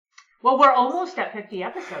Well, we're almost at 50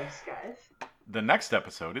 episodes, guys. The next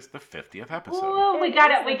episode is the 50th episode. Ooh, we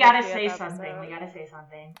gotta say something. We gotta say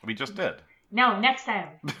something. We just did. No, next time.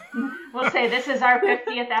 We'll say this is our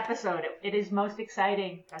 50th episode. It is most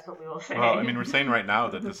exciting. That's what we will say. Well, I mean, we're saying right now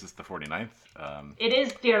that this is the 49th. It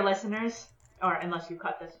is, dear listeners. Or unless you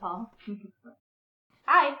cut this, Paul.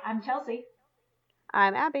 Hi, I'm Chelsea.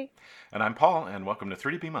 I'm Abby. And I'm Paul, and welcome to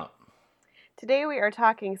 3D Beam Up. Today we are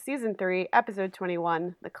talking Season 3, Episode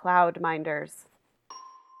 21, The Cloud Minders.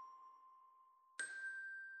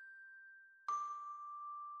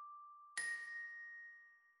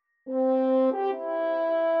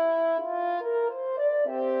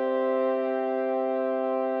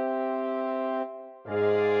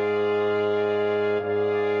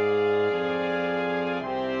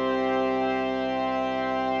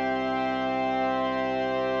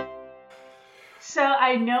 So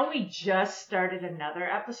I know we just started another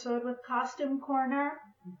episode with Costume Corner,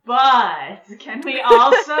 but can we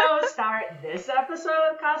also start this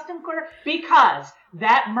episode with Costume Corner? Because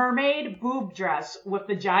that mermaid boob dress with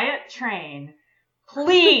the giant train,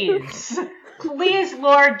 please, please,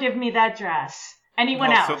 Lord, give me that dress.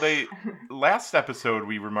 Anyone else? So last episode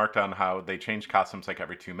we remarked on how they change costumes like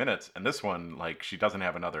every 2 minutes, and this one, like, she doesn't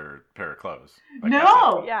have another pair of clothes. Like,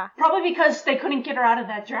 no, yeah, probably because they couldn't get her out of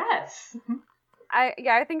that dress.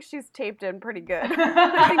 I think she's taped in pretty good.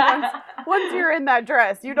 I think once you're in that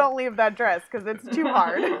dress, you don't leave that dress because it's too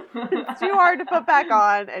hard. It's too hard to put back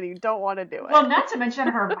on, and you don't want to do it. Well, not to mention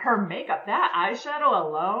her makeup. That eyeshadow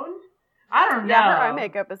alone, I don't know. Yeah, her eye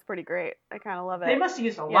makeup is pretty great. I kind of love it. They must have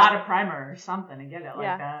used a lot of primer or something to get it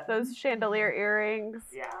like that. Those chandelier earrings.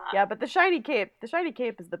 Yeah. Yeah, but the shiny cape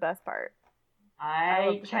is the best part.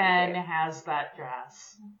 Ken has that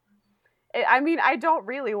dress. I mean, I don't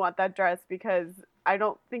really want that dress because I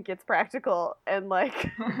don't think it's practical, and like,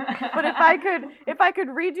 but if I could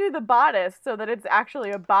redo the bodice so that it's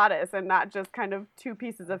actually a bodice and not just kind of two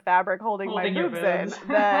pieces of fabric holding my boobs in,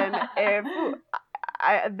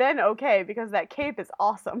 then okay, because that cape is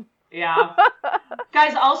awesome. Yeah.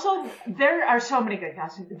 Guys, also, there are so many good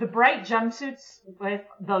costumes. The bright jumpsuits with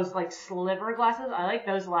those, like, sliver glasses, I like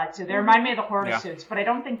those a lot, too. They remind me of the Horta suits, but I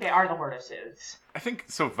don't think they are the Horta suits. I think,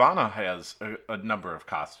 so Vanna has a number of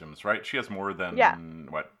costumes, right? She has more than,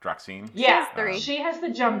 Droxine? Yeah. She has 3. She has the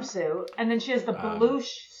jumpsuit, and then she has the blue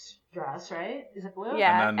dress, right? Is it blue?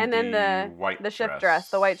 Yeah, and then the shift dress,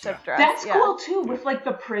 the white shift dress. That's cool, too, with, like,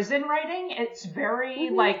 the prison writing. It's very,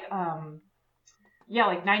 like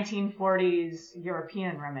 1940s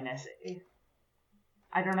European reminiscing.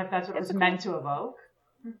 I don't know if that's what it was meant to evoke.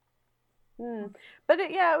 But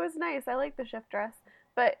it was nice. I like the shift dress.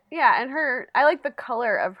 But yeah, and I like the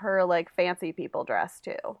color of her, like, fancy people dress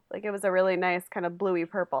too. Like, it was a really nice kind of bluey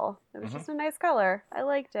purple. It was just a nice color. I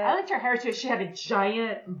liked it. I liked her hair too. She had a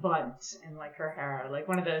giant bunt in, like, her hair, like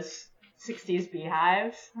one of those 60s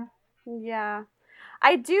beehives. Yeah.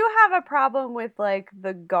 I do have a problem with, like,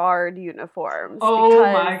 the guard uniforms. Oh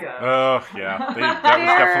my god. Oh,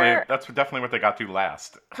 yeah. That's definitely what they got to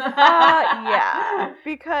last. Yeah.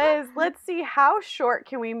 Because, let's see, how short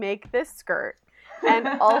can we make this skirt? And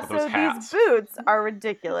also, these boots are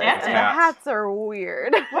ridiculous. And the hats are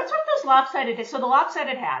weird. What's with those lopsided hats? So the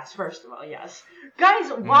lopsided hats, first of all, yes.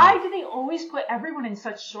 Guys, why do they always put everyone in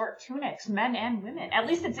such short tunics, men and women? At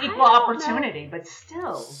least it's equal opportunity, but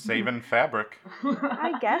still. Saving fabric.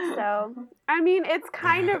 I guess so. I mean, it's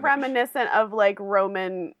kind of reminiscent of, like,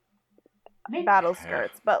 Roman battle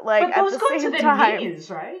skirts, but, like, but those at the go same to the time,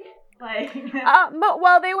 knees, right? Like,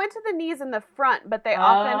 well, they went to the knees in the front, but they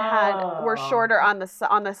often were shorter on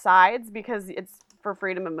the sides because it's for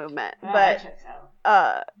freedom of movement.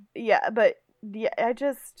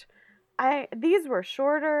 These were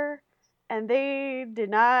shorter, and they did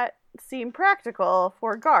not seem practical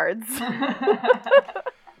for guards.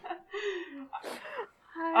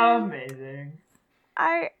 Amazing.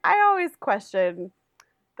 I always question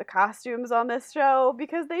the costumes on this show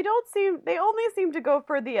because they only seem to go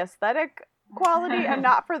for the aesthetic quality and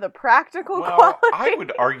not for the practical quality. I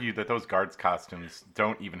would argue that those guards' costumes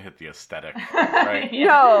don't even hit the aesthetic, right?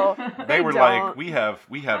 No, they were don't. Like,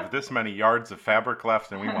 we have this many yards of fabric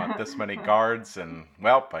left, and we want this many guards, and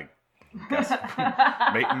I guess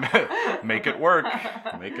make it work.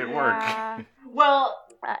 Make it work. Well,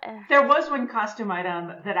 there was one costume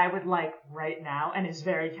item that I would like right now and is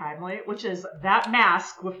very timely, which is that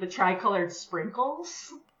mask with the tricolored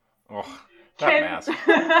sprinkles. Oh, that mask.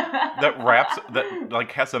 that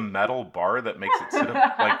like has a metal bar that makes it sit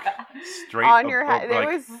up like straight on your head. Like,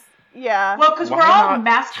 it was Yeah. Well, because we're all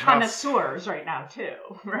mask connoisseurs right now, too,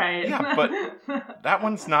 right? Yeah, but that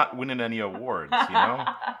one's not winning any awards, you know?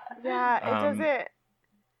 Yeah, it doesn't...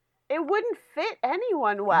 it wouldn't fit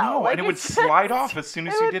anyone well. No, Like, and it would it's slide just- off as soon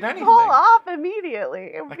as it you would did anything. pull off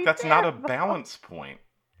immediately. It would Like be that's not a terrible. balance point.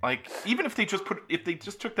 Like even if they just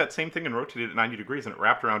took that same thing and rotated it 90 degrees and it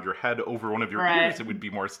wrapped around your head over one of your Right. ears, it would be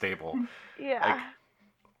more stable. Yeah. Like,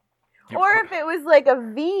 you Or put- if it was like a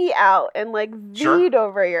V out and like Sure. V'd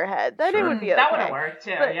over your head, then it Sure. would be okay. That would have worked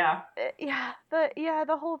too. But- Yeah.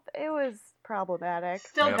 The whole it was problematic.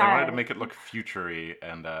 Still yeah, they wanted to died. make it look futury,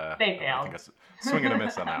 and They I failed. think a swing and a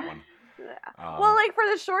miss on that one. Well, like for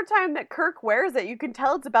the short time that Kirk wears it, you can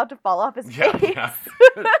tell it's about to fall off his yeah, face. yeah.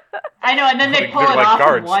 I know, and then they They're pull it like off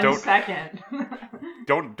guards, in 1 don't- second.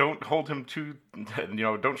 Don't hold him too,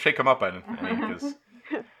 don't shake him up any, because.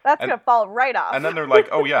 That's And- gonna fall right off. And then they're like,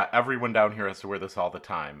 oh yeah, everyone down here has to wear this all the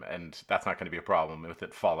time, and that's not going to be a problem with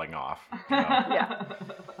it falling off. You know?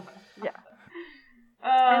 Yeah.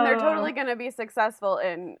 And they're totally going to be successful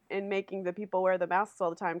in making the people wear the masks all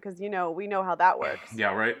the time because, we know how that works.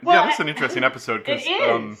 Yeah, right. Well, yeah, this is an interesting episode It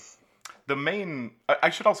because is. the main. I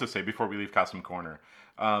should also say before we leave Costume Corner,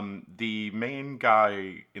 the main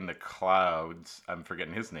guy in the clouds. I'm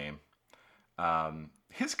forgetting his name.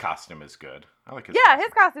 His costume is good. I like his. Yeah, costume.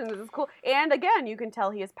 his costume is cool. And again, you can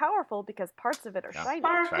tell he is powerful because parts of it are Yeah. shiny.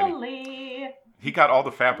 Sparkly. He got all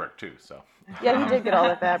the fabric too, so. Yeah, he did get all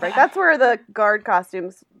the fabric. That's where the guard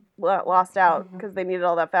costumes lost out because they needed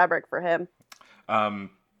all that fabric for him.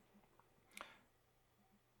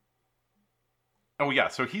 Oh yeah,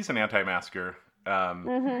 so he's an anti-masker.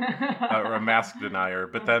 Mm-hmm. Or a mask denier,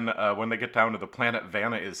 but then when they get down to the planet,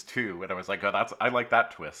 Vanna is too, and I was like, "Oh, I like that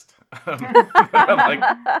twist." Like,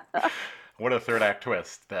 what a third act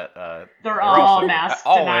twist! That They're all also mask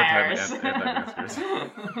all deniers. anti-maskers.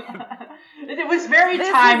 It was very This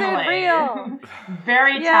timely. isn't real.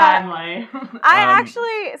 Very Yeah. timely.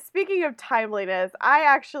 Speaking of timeliness,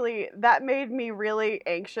 that made me really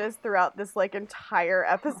anxious throughout this entire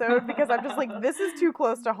episode because I'm just like, this is too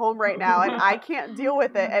close to home right now and I can't deal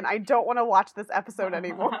with it and I don't want to watch this episode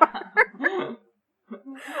anymore.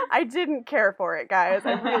 I didn't care for it, guys.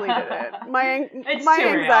 I really didn't. My It's too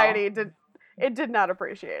real. anxiety did not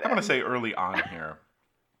appreciate it. I want to say early on here,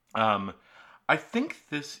 I think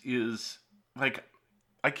this is like,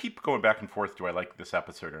 I keep going back and forth. Do I like this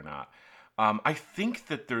episode or not? I think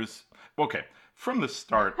that there's from the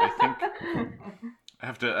start. I think I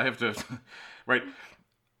have to right.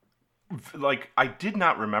 Like, I did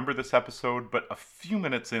not remember this episode, but a few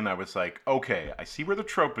minutes in, I was like, okay, I see where the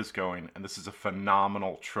trope is going, and this is a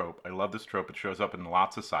phenomenal trope. I love this trope. It shows up in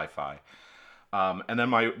lots of sci-fi. And then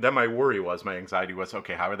my worry was, my anxiety was,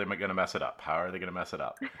 okay, how are they going to mess it up? How are they going to mess it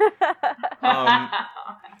up?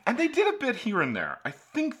 And they did a bit here and there. I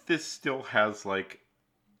think this still has,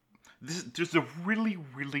 there's a really,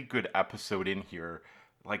 really good episode in here,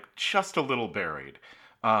 just a little buried.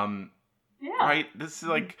 Yeah. Right? This is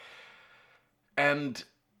and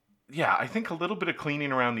yeah, I think a little bit of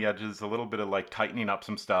cleaning around the edges, a little bit of tightening up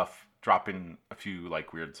some stuff, dropping a few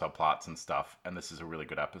weird subplots and stuff, and this is a really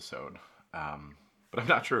good episode. But I'm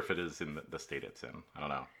not sure if it is in the state it's in. I don't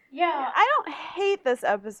know. Yeah. I don't hate this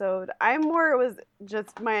episode. It was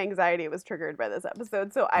just my anxiety was triggered by this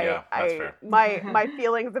episode. So Yeah, that's fair. my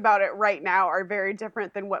feelings about it right now are very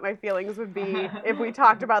different than what my feelings would be if we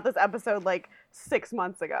talked about this episode 6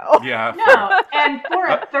 months ago. Yeah. No, and for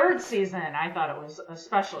a third season, I thought it was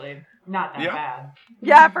especially not that Yeah. bad.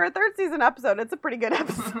 Yeah, for a third season episode, it's a pretty good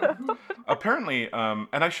episode. Apparently, and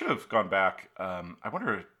I should have gone back. I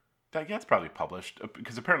wonder. Yeah, it's probably published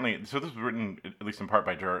because apparently. So this was written at least in part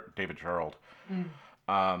by David Gerald.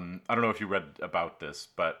 I don't know if you read about this,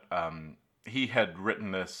 but he had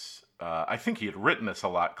written this. I think he had written this a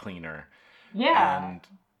lot cleaner. Yeah. And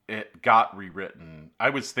it got rewritten. I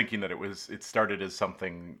was thinking that it started as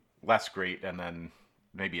something less great, and then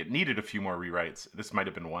maybe it needed a few more rewrites. This might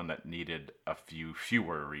have been one that needed a few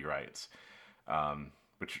fewer rewrites,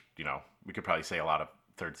 which we could probably say a lot of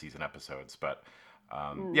third season episodes, but.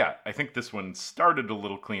 Yeah, I think this one started a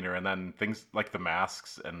little cleaner, and then things like the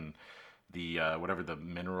masks and the whatever the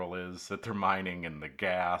mineral is that they're mining and the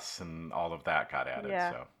gas and all of that got added.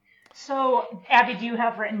 Yeah. So, Abby, do you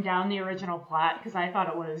have written down the original plot? Because I thought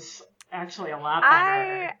it was actually a lot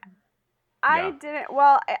better. I Yeah. didn't.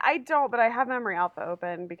 Well, I don't, but I have Memory Alpha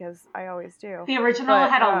open because I always do. The original But,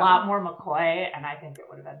 had a lot more McCoy, and I think it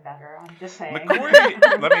would have been better. I'm just saying.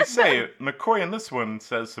 McCoy, let me say, McCoy in this one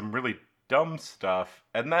says some really dumb stuff,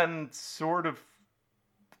 and then sort of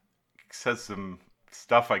says some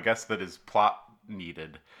stuff, I guess, that is plot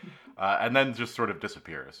needed, and then just sort of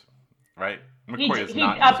disappears. Right? McCoy is He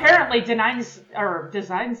not apparently designs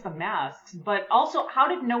the masks, but also, how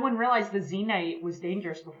did no one realize the Xenite was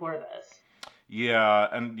dangerous before this? Yeah,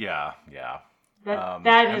 and yeah. That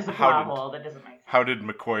and is a plot hole that doesn't make sense. How did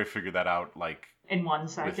McCoy figure that out? Like In 1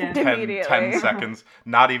 with second. 10 seconds,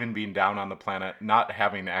 not even being down on the planet, not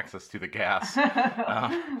having access to the gas.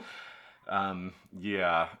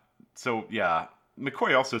 Yeah. So yeah,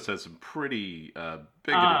 McCoy also says some pretty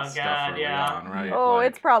bigoted stuff early on, right? Oh, like,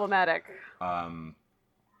 it's problematic. I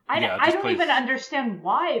don't even understand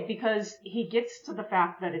why, because he gets to the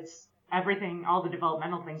fact that it's everything, all the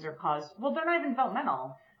developmental things are caused. Well, they're not even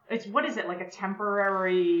developmental. It's, what is it, like a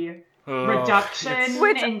temporary reduction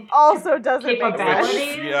Which in also doesn't make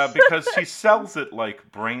capabilities? sense. Yeah, because he sells it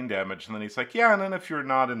like brain damage, and then he's like, yeah, and then if you're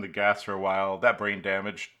not in the gas for a while, that brain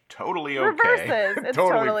damage, totally okay. Reverses. It's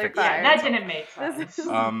totally fixes fine. Yeah, itself. that didn't make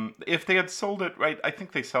sense. If they had sold it right, I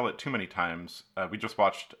think they sell it too many times. We just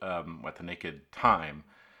watched The Naked Time,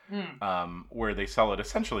 where they sell it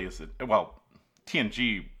essentially as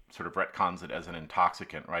TNG sort of retcons it as an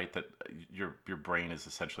intoxicant, right? That your brain is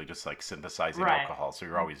essentially just like synthesizing alcohol, so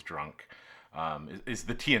you're always drunk. Is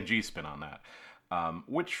the TNG spin on that,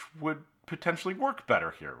 which would potentially work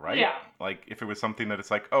better here, right? Yeah. Like if it was something that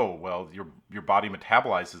it's like, oh well, your body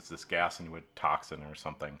metabolizes this gas into a toxin or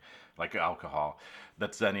something like alcohol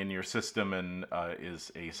that's then in your system and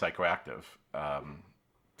is a psychoactive.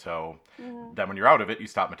 So then when you're out of it, you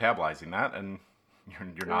stop metabolizing that and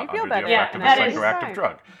you're not under the effect of a psychoactive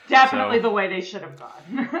drug. Definitely the way they should have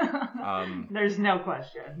gone. There's no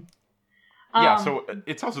question. So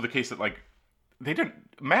it's also the case that like they didn't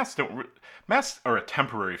masks are a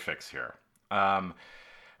temporary fix here,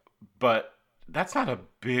 but that's not a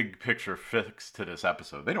big picture fix to this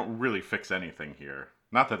episode. They don't really fix anything here.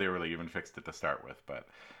 Not that they really even fixed it to start with, but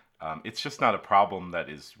it's just not a problem that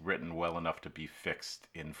is written well enough to be fixed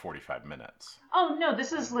in 45 minutes. Oh, no,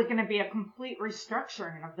 this is like going to be a complete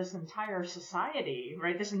restructuring of this entire society,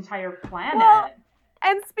 right? This entire planet. Well,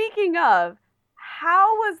 and speaking of,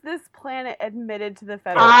 how was this planet admitted to the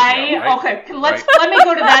Federation? Let me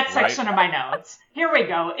go to that section of my notes. Here we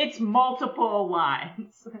go. It's multiple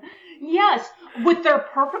lines. Yes, with their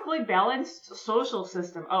perfectly balanced social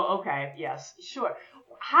system. Oh, okay, yes, sure.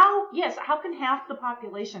 How can half the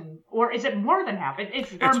population, or is it more than half?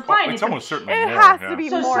 It's almost certainly more. It has to be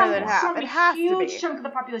more than half. Some it has to be. huge chunk of the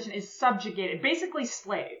population is subjugated, basically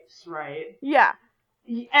slaves, right? Yeah.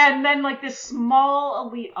 And then like this small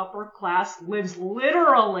elite upper class lives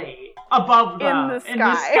literally above them in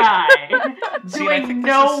the sky doing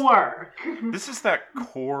no work. This is that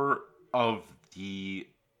core of the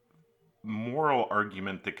moral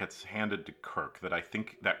argument that gets handed to Kirk, that I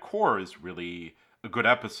think that core is really a good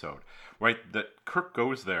episode, right? That Kirk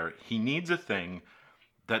goes there, he needs a thing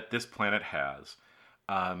that this planet has,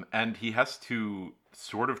 and he has to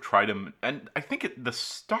sort of try to, and I think at the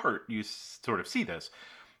start you sort of see this,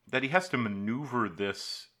 that he has to maneuver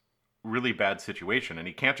this really bad situation, and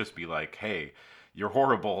he can't just be like, hey, you're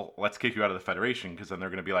horrible, let's kick you out of the Federation, because then they're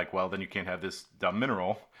going to be like, well, then you can't have this dumb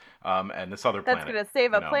mineral and this other planet. That's going to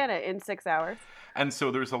save a planet in 6 hours. And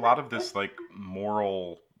so there's a lot of this like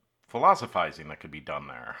moral philosophizing that could be done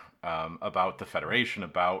there about the Federation,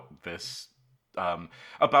 about this,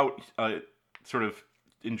 about sort of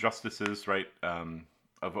injustices, right?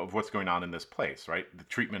 Of what's going on in this place, right? The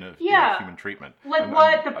treatment of human treatment. Like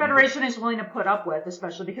what the Federation is willing to put up with,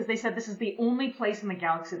 especially because they said this is the only place in the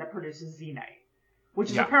galaxy that produces Xenite,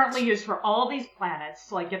 which is apparently used for all these planets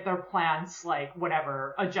to like get their plants like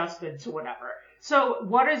whatever adjusted to whatever. So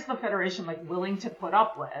what is the Federation like willing to put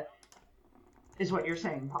up with? Is what you're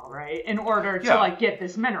saying, Paul, right? In order to like get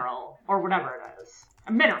this mineral or whatever it is,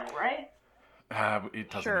 a mineral, right? It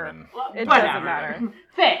doesn't even. It doesn't matter.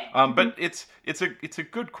 But it's a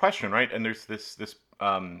good question, right? And there's this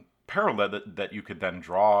parallel that you could then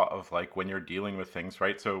draw of like when you're dealing with things,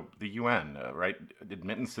 right? So the UN, right?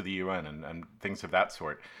 Admittance to the UN and things of that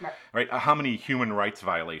sort, right? How many human rights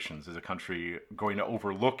violations is a country going to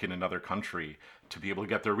overlook in another country to be able to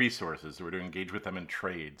get their resources or to engage with them in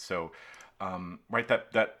trade? So, right,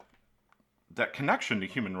 that connection to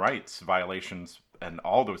human rights violations and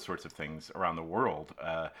all those sorts of things around the world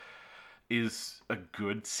is a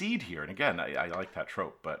good seed here. And again, I like that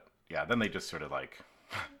trope, but yeah, then they just sort of like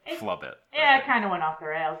flub it. Yeah, it kind of went off the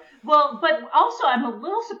rails. Well, but also I'm a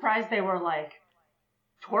little surprised they were like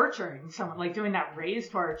torturing someone, like doing that raise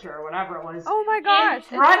torture or whatever it was. Oh my gosh.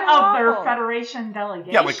 In front of their Federation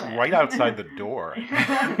delegation. Yeah, like right outside the door.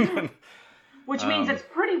 Which means it's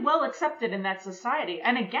pretty well accepted in that society.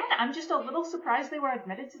 And again, I'm just a little surprised they were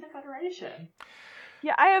admitted to the Federation.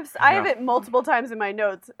 Yeah, I have it multiple times in my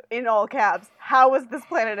notes in all caps. How was this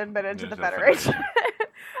planet admitted to the Federation?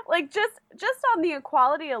 Like just on the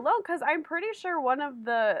equality alone, because I'm pretty sure one of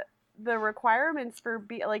the the requirements for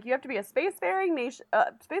like you have to be a spacefaring nation,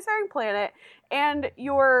 spacefaring planet, and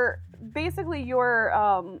your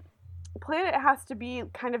planet has to be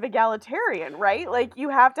kind of egalitarian, right? Like you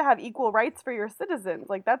have to have equal rights for your citizens.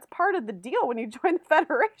 Like that's part of the deal when you join the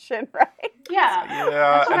Federation, right? Yeah.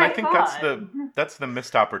 Yeah, and I think thought. that's the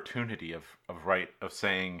missed opportunity of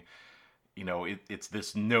saying, you know, it's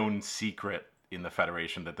this known secret in the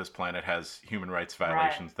Federation that this planet has human rights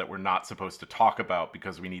violations that we're not supposed to talk about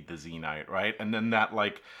because we need the Xenite, right? And then that,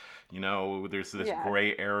 like, you know, there's this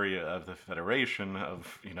gray area of the Federation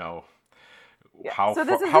of, you know, so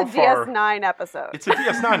this is a DS9 episode. It's a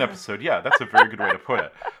DS9 episode, yeah. That's a very good way to put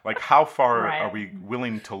it. Like, how far are we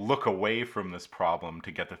willing to look away from this problem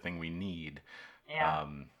to get the thing we need? Yeah.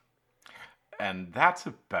 And that's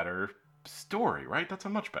a better story, right? That's a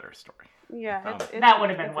much better story. Yeah, that would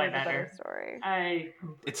have been way better. Story.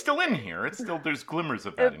 It's still in here. It's still, there's glimmers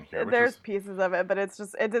of that in here. There's pieces of it, but it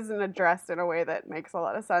isn't addressed in a way that makes a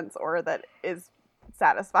lot of sense or that is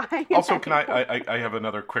satisfying. Also, can I have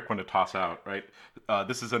another quick one to toss out, right?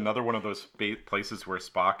 This is another one of those places where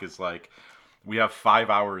Spock is like, we have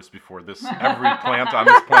 5 hours before every plant on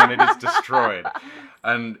this planet is destroyed.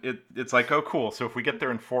 And it's like, oh, cool. So if we get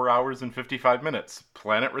there in 4 hours and 55 minutes,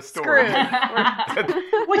 planet restored.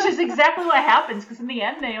 Which is exactly what happens, because in the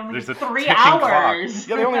end, they only have 3 hours. Clock.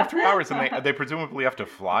 Yeah, they only have 3 hours, and they presumably have to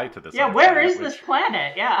fly to this. Yeah, where is this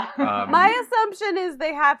planet? Yeah. My assumption is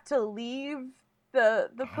they have to leave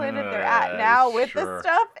the planet they're at now with this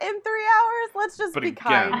stuff in 3 hours. Let's just be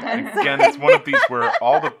kind. Again, it's one of these where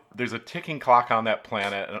there's a ticking clock on that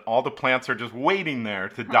planet, and all the plants are just waiting there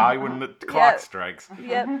to die when the clock strikes.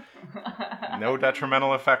 Yep. No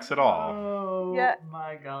detrimental effects at all. Oh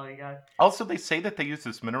my golly God. Also, they say that they use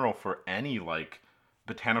this mineral for any like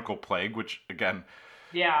botanical plague, which again,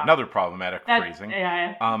 another problematic phrasing.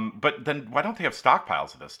 Yeah. But then why don't they have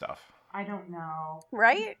stockpiles of this stuff? I don't know.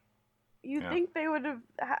 Right? You think they would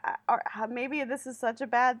have, maybe this is such a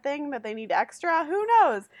bad thing that they need extra? Who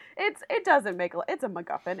knows? It doesn't make, it's a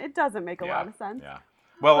MacGuffin. It doesn't make a lot of sense. Yeah.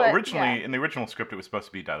 Well, originally, in the original script, it was supposed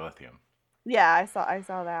to be dilithium. Yeah, I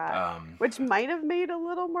saw that. Which might have made a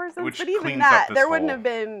little more sense. But even that, there wouldn't have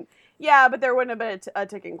been, but there wouldn't have been a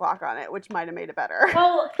ticking clock on it, which might have made it better.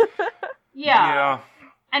 Well, yeah.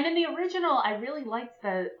 And in the original, I really liked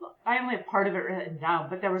I only have part of it written down,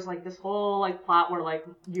 but there was like this whole like plot where like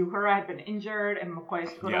Uhura had been injured and McCoy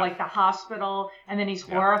has to go to like the hospital, and then he's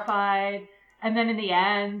horrified, and then in the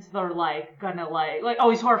end they're like gonna like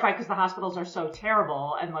he's horrified because the hospitals are so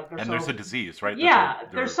terrible and like there's a disease, right? Yeah,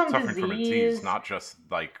 there's some suffering disease. From a disease, not just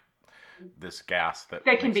like this gas that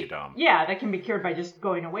can be dumb. Yeah, that can be cured by just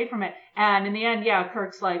going away from it. And in the end,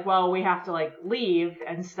 Kirk's like, well, we have to like leave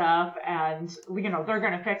and stuff, and you know they're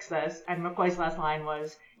gonna fix this. And McCoy's last line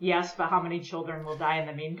was, "Yes, but how many children will die in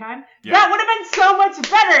the meantime?" Yeah. That would have been so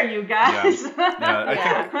much better, you guys.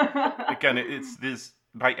 I think again, it's this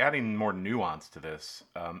by adding more nuance to this.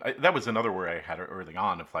 That was another word I had early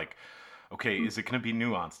on of like, okay, is it going to be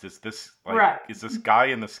nuanced? Is this is this guy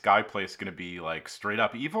in the sky place going to be like straight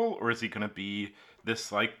up evil, or is he going to be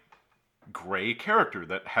this like gray character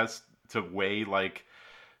that has to weigh like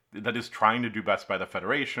that is trying to do best by the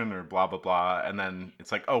Federation or blah blah blah, and then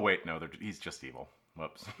it's like, oh wait, no, he's just evil.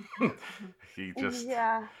 Whoops. He just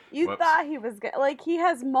thought he was good. Like he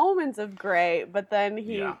has moments of gray, but then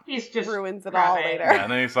he's just ruins it all later. Yeah,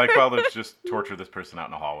 and then he's like, well, let's just torture this person out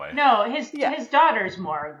in the hallway. No, his daughter's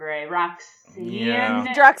more gray. Roxine.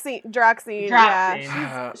 Yeah. Droxine.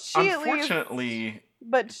 Yeah. She unfortunately,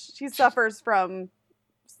 but she suffers from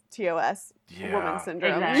TOS, woman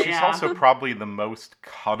syndrome. Exactly. She's also probably the most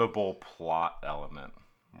cuttable plot element.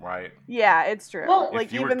 Right? Yeah, it's true. Well,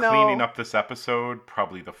 if you were cleaning up this episode,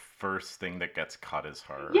 probably the first thing that gets cut is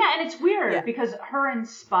her. Yeah, and it's weird because her and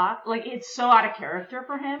Spock, like, it's so out of character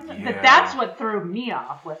for him that's what threw me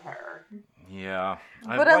off with her. Yeah.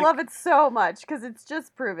 But I love it so much because it's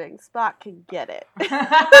just proving Spock can get it.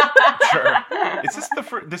 Sure. Is this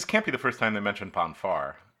this can't be the first time they mentioned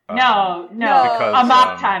Ponfar. No. Because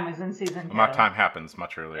Amok Time was in season 2. Amok Time happens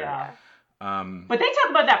much earlier. Yeah. But they talk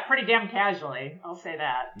about that pretty damn casually. I'll say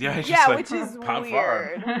that. Yeah, which is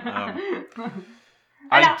weird. How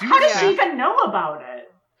does she even know about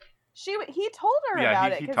it? He told her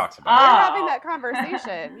about it. He talks about it. They're having that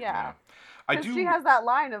conversation. Yeah. She has that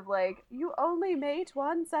line of like, "You only mate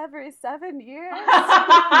once every 7 years."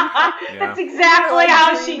 That's exactly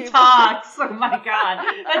how she talks. Oh my god,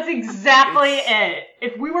 that's exactly it.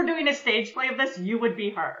 If we were doing a stage play of this, you would be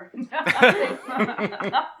her.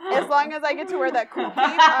 As long as I get to wear that cool cape,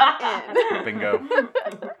 I'm in. Bingo.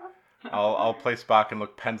 I'll play Spock and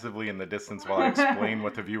look pensively in the distance while I explain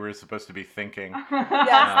what the viewer is supposed to be thinking. Yes,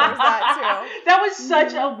 there's that too. That was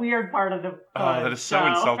such a weird part of the that is so show.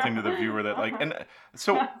 insulting to the viewer that and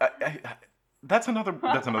so that's another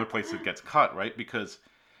place that gets cut, right? Because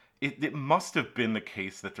it must have been the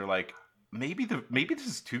case that they're like, maybe this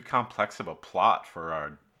is too complex of a plot for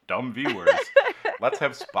our dumb viewers. Let's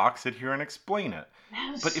have Spock sit here and explain it.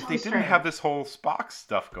 But if they didn't have this whole Spock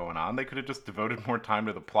stuff going on, they could have just devoted more time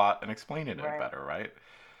to the plot and explained it better, right?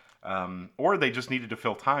 Or they just needed to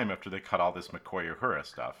fill time after they cut all this McCoy Uhura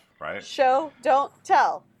stuff, right? Show, don't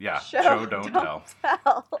tell. Yeah, show, don't tell.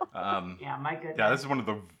 Yeah, my goodness. Yeah, this is one of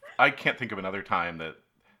the... I can't think of another time that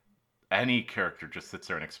any character just sits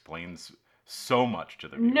there and explains so much to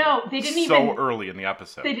the viewer. No, they didn't so early in the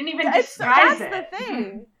episode. They didn't even disguise it. That's the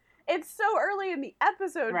thing. It's so early in the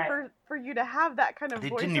episode for you to have that kind of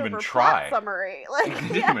voiceover plot summary. Like, they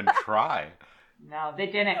didn't even try. No, they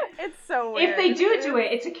didn't. It's so weird. If they do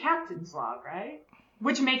it, it's a captain's log, right?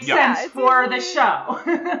 Which makes sense for the show.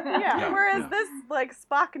 Whereas this, like,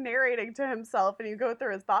 Spock narrating to himself and you go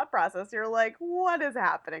through his thought process, you're like, what is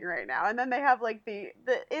happening right now? And then they have, like, the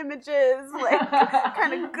images, like,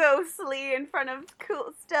 kind of ghostly in front of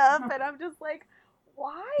cool stuff. And I'm just like,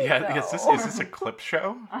 why? Yeah, is this a clip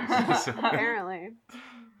show? Apparently.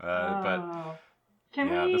 But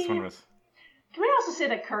this one was... Can we also say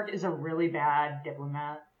that Kirk is a really bad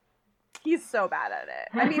diplomat? He's so bad at it.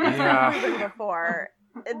 I mean, he's proven before.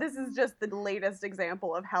 This is just the latest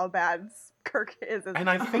example of how bad Kirk is. And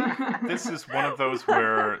I think this is one of those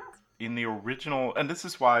where in the original... And this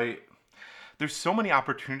is why there's so many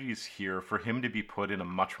opportunities here for him to be put in a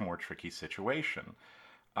much more tricky situation.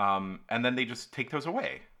 And then they just take those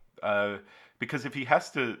away. Because if he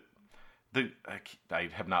has to... I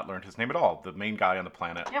have not learned his name at all. The main guy on the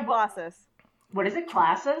planet. Yeah, Plossus. What is it?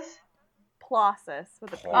 Classes? Plossus.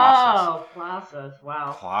 With a P. Oh, Plossus.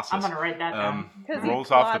 Wow. Plossus. I'm going to write that down. Rolls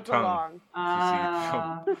off the tongue.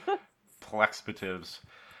 Plexpletives.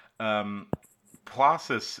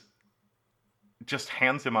 Plossus just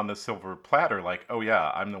hands him on the silver platter like, oh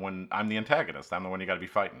yeah, I'm the antagonist. I'm the one you got to be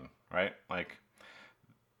fighting, right? Like...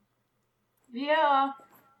 Yeah.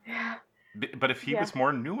 But if he was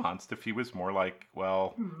more nuanced, if he was more like,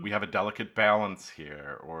 well, we have a delicate balance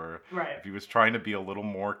here, or if he was trying to be a little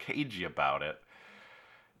more cagey about it,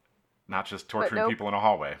 not just torturing people in a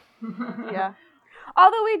hallway. Yeah.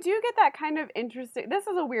 Although we do get that kind of interesting... This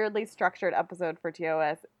is a weirdly structured episode for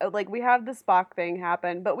TOS. Like, we have the Spock thing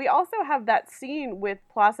happen, but we also have that scene with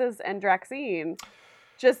Plossus and Draxine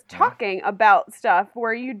just talking about stuff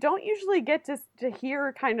where you don't usually get to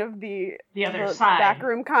hear kind of the other side.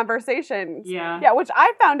 Backroom conversations. Yeah, which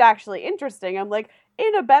I found actually interesting. I'm like,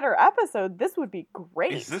 in a better episode, this would be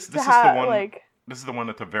great. This is the one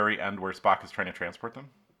at the very end where Spock is trying to transport them?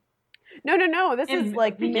 No. This is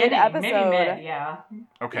like mid-episode. Yeah.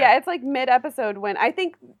 Okay. Yeah, it's like mid-episode when I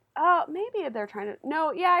think, maybe they're trying to...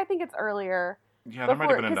 No, yeah, I think it's earlier. Yeah, there might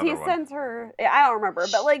have been another one. Because he sends her... I don't remember.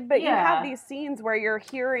 But you have these scenes where you're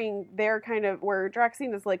hearing their kind of... Where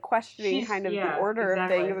Draxine is like questioning the order of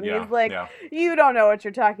things. And he's like, you don't know what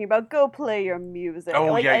you're talking about. Go play your music. Oh,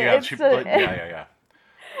 like, yeah.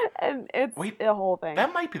 And it's a whole thing.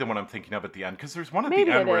 That might be the one I'm thinking of at the end. Because there's one at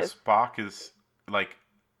the end where Spock is like...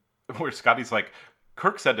 Where Scotty's like,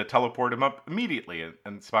 Kirk said to teleport him up immediately.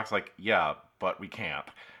 And Spock's like, yeah, but we can't.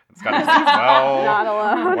 And Scotty's like, well... Not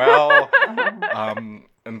alone. Well...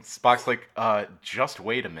 and Spock's like, just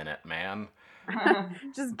wait a minute, man.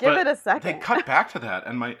 Just give it a second. They cut back to that,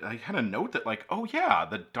 and I had a note that, like, oh yeah,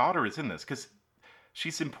 the daughter is in this, because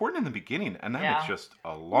she's important in the beginning, and then it's just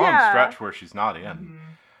a long stretch where she's not in. Mm-hmm.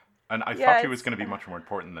 And I thought she was going to be much more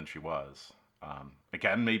important than she was.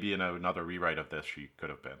 Again, maybe in another rewrite of this, she could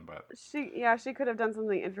have been, but... She could have done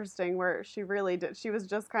something interesting where she really did. She was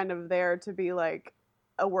just kind of there to be, like,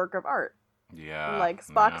 a work of art. Yeah. Like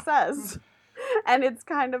Spock says. And it's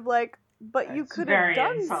kind of like, but you could have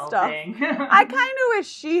done stuff. I kind of wish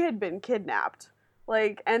she had been kidnapped.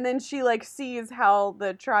 Like, and then she, like, sees how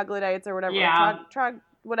the troglodytes or whatever,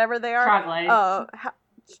 whatever they are. Troglodytes.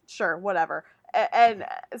 Sure, whatever. And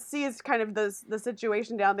sees kind of the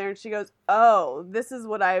situation down there, and she goes, oh, this is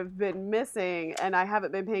what I've been missing, and I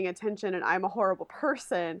haven't been paying attention, and I'm a horrible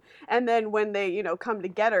person. And then when they, come to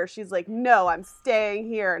get her, she's like, no, I'm staying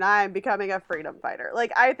here, and I'm becoming a freedom fighter.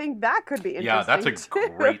 Like, I think that could be interesting, yeah, that's a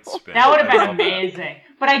great spin. That would have been amazing.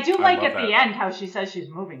 But I do like at the end how she says she's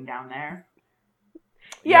moving down there.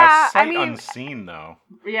 Yeah, sight unseen, though.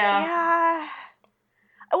 Yeah.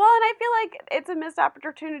 Well, and I feel like it's a missed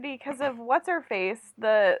opportunity because of what's her face,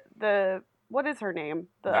 the what is her name,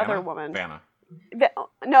 the Vanna? other woman, Vanna.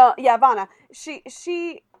 Vanna.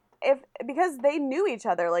 She because they knew each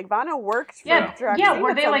other. Like Vanna worked for Yeah, Draxine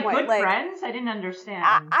were at they some like point. good friends? I didn't understand.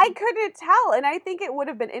 I couldn't tell, and I think it would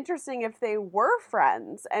have been interesting if they were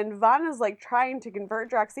friends. And Vanna's like trying to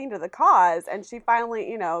convert Draxine to the cause, and she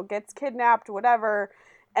finally, gets kidnapped, whatever.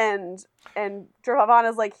 And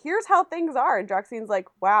Vanna's like, here's how things are, and Draxine's like,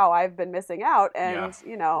 wow, I've been missing out, and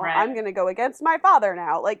Right. I'm gonna go against my father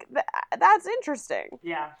now. Like that's interesting.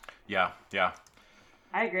 Yeah,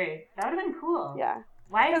 I agree. That would have been cool. Yeah.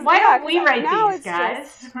 Why 'Cause, don't we write now these, it's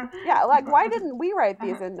guys? Yeah, like why didn't we write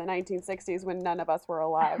these in the 1960s when none of us were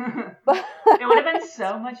alive? But It would have been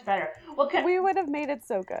so much better. Well, we would have made it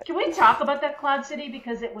so good. can we talk about that Cloud City?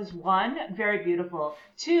 Because it was, one, very beautiful.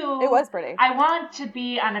 Two, It was pretty. I want to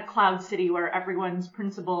be on a Cloud City where everyone's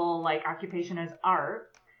principal occupation is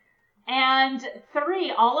art. And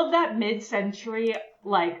three, all of that mid-century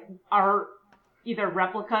art, either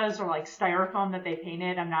replicas or styrofoam that they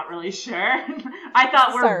painted, I'm not really sure. I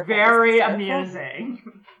thought were Styrofoam, very styrofoam.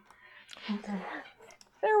 amusing.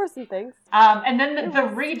 There were some things. And then the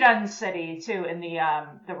redone city too in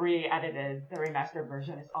the re-edited, the remastered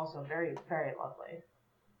version is also very, very lovely.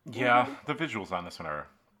 Yeah, the visuals on this one are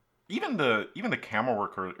even the camera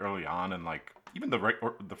work early on, and even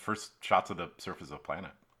the first shots of the surface of the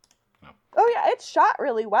planet. Oh yeah, it's shot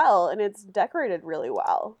really well and it's decorated really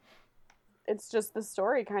well. It's just the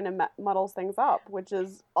story kind of muddles things up, which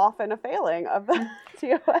is often a failing of the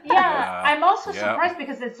TOS. Yeah, I'm also surprised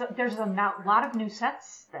because there's a lot of new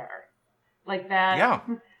sets there, like that.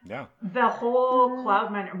 Yeah. The whole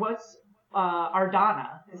Cloud Man. What's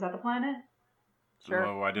Ardana? Is that the planet? Sure.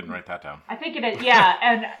 Oh, I didn't write that down. I think it is. Yeah,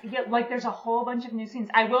 and there's a whole bunch of new scenes.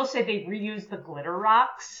 I will say they reused the glitter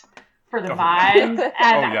rocks for the vines. And that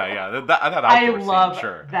I outdoor love scene,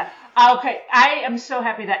 sure. that. Okay, I am so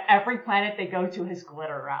happy that every planet they go to has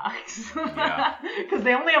glitter rocks. Yeah. Because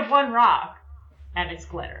they only have one rock, and it's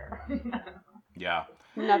glitter. Yeah.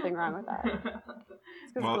 Nothing wrong with that.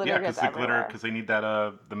 Well, yeah, because they need that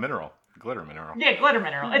the mineral, glitter mineral. Yeah, glitter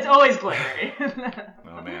mineral. It's always glittery.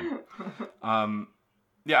 Oh man.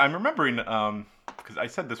 Yeah, I'm remembering because I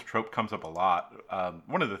said this trope comes up a lot.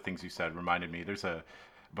 One of the things you said reminded me.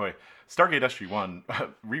 Stargate SG-1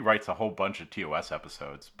 rewrites a whole bunch of TOS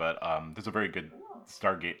episodes, but there's a very good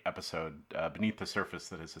Stargate episode, Beneath the Surface,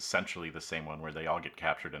 that is essentially the same one where they all get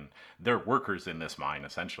captured and they're workers in this mine,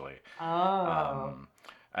 essentially. Oh.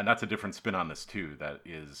 And that's a different spin on this, too, that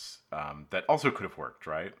is that also could have worked,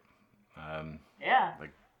 right? Yeah.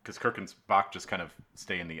 Because Kirk and Spock just kind of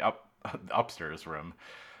stay in the upstairs room,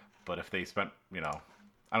 but if they spent, I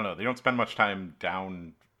don't know, they don't spend much time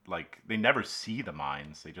down. They never see the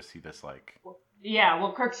mines. They just see this, Yeah,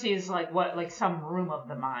 well, Kirk sees, some room of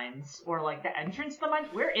the mines, or, the entrance to the mines.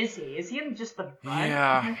 Where is he? Is he in just the front?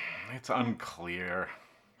 Yeah, it's unclear.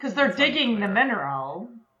 Because they're digging the mineral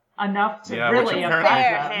enough to Yeah, really which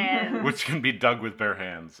affect them. Which can be dug with bare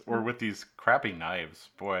hands, or with these crappy knives.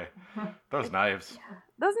 Boy, those knives.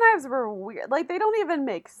 Those knives were weird. They don't even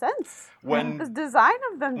make sense. The design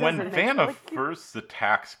of them doesn't When make Vanna sense. first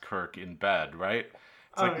attacks Kirk in bed, right?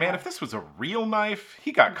 It's Oh, man, if this was a real knife,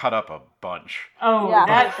 he got cut up a bunch. Oh,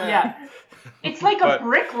 Yeah. yeah. It's like a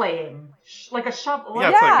bricklaying, like a shovel. Yeah,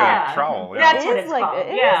 it's like a trowel. Yeah. That's what it's called.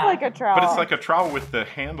 It Yeah. is like a trowel. But it's like a trowel with the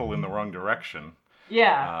handle in the wrong direction.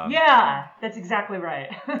 Yeah, yeah, that's exactly right.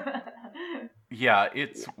 Yeah,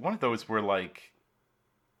 it's one of those where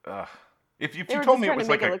if you They were told just me it trying was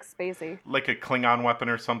to make like it look spacey. like a Klingon weapon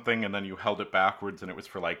or something, and then you held it backwards and it was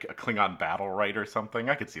for a Klingon battle rite or something,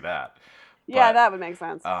 I could see that. Yeah, But, that would make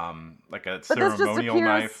sense. like a But this just ceremonial appears-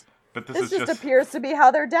 knife. But this This is just appears to be how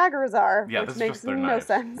their daggers are, yeah, which this is makes just their no knives.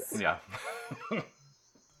 sense. Yeah.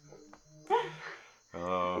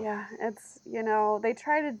 Yeah, it's they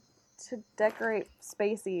try to decorate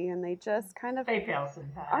spacey, and they just kind of They fail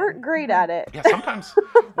sometimes. aren't great at it. Yeah, sometimes.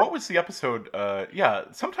 What was the episode?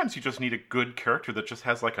 Sometimes you just need a good character that just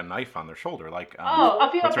has a knife on their shoulder,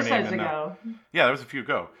 a few what's her name episodes in, ago. Yeah, there was a few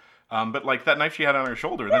ago. But that knife she had on her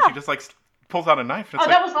shoulder, and then she just pulls out a knife. And it's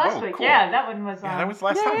that was last whoa, week. cool. Yeah, that one was. Yeah, that was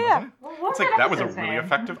last Yeah, time, yeah. wasn't it? Well, what It's was that was a episode's really name?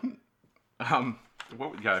 effective. I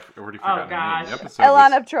already Oh forgot her name. gosh, The episode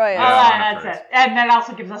Elan was- of Troy. Yeah, Oh, Elan of that's Troy. it. And that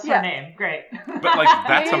also gives us Yeah. her name. Great. But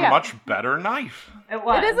that's Yeah. a much better knife. It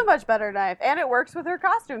was. It is a much better knife, and it works with her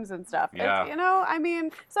costumes and stuff. Yeah.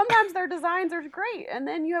 It's, sometimes their designs are great, and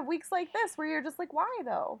then you have weeks like this where you're just like, why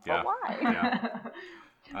though? Yeah. But why?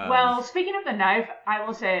 Yeah. Well, speaking of the knife, I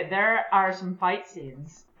will say there are some fight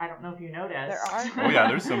scenes. I don't know if you noticed. There are. Oh yeah,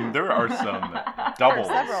 there are some doubles.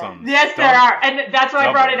 Several. Some Yes, there stunt- are, and that's why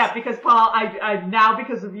I brought it doubles. up because Paul, I now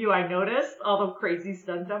because of you, I noticed all the crazy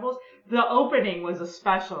stunt doubles. The opening was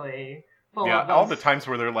especially full Yeah, of all the those. times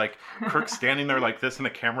where they're like Kirk's standing there like this, and the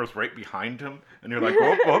camera's right behind him, and you're like,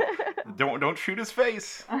 whoop, whoop, don't shoot his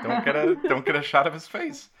face, don't get a shot of his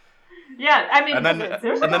face. Yeah, I mean, And then there's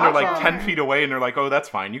and a then they're lot like on 10 there. feet away, and they're like, oh, that's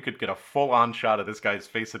fine. You could get a full-on shot of this guy's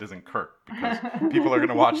face that isn't Kirk, because people are going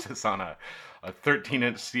to watch this on a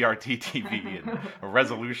 13-inch CRT TV and a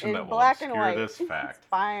resolution In that will black and obscure white. this It's fact.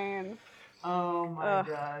 fine. Oh my Ugh.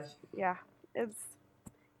 gosh. Yeah,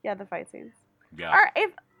 the fight scenes. Yeah. All right,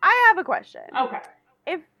 if I have a question. Okay.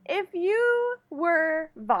 If you were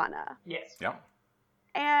Vanna Yes. Yeah.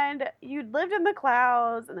 and you'd lived in the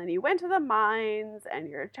clouds and then you went to the mines and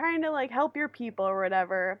you're trying to like help your people or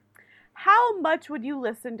whatever, how much would you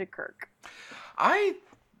listen to Kirk? I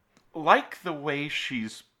like the way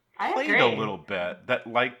she's I played agree. a little bit. That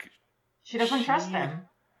like, She doesn't trust She- him.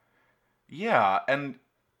 yeah, and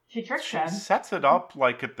She tricks she him. sets it up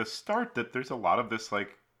like at the start that there's a lot of this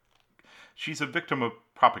like, she's a victim of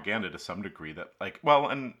propaganda to some degree. That like, well,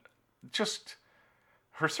 and just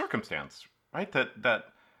her circumstance, right? That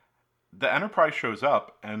the Enterprise shows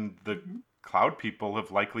up and the Cloud people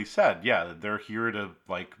have likely said, yeah, they're here to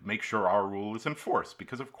like make sure our rule is enforced,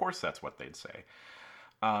 because of course that's what they'd say.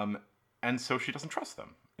 And so she doesn't trust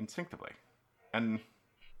them instinctively, and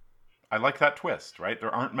I like that twist. Right?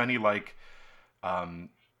 There aren't many like,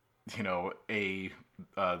 you know, A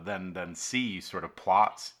then C sort of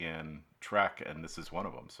plots in Trek, and this is one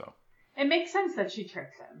of them. So It makes sense that she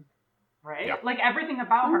tricks him, right? Yeah. Like everything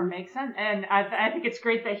about her makes sense, and I think it's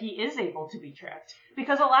great that he is able to be tricked,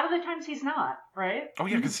 because a lot of the times he's not, right? oh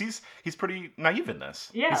yeah, because he's pretty naive in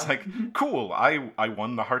this. Yeah. He's like, cool, I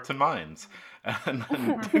won the hearts and minds, and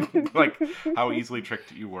then like how easily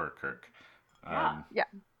tricked you were, Kirk. Yeah.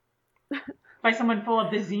 By someone full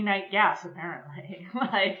of the Xenite gas, apparently.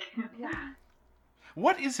 Like, Yeah.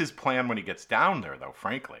 What is his plan when he gets down there, though?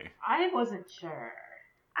 Frankly, I wasn't sure.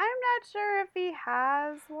 I'm not sure if he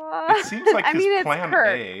has one. it seems like I mean, his it's plan Kirk.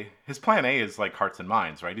 A. His plan A is like hearts and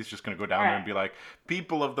minds, right? He's just going to go down there and be like,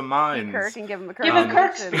 "People of the mines." Kirk and give him a Kirk Give him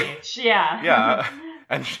Kirk speech. speech, yeah. Yeah,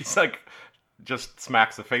 and she's like, just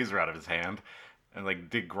smacks the phaser out of his hand, and like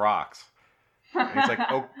dig rocks. And he's like,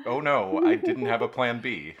 "Oh no, I didn't have a plan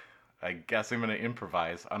B. I guess I'm going to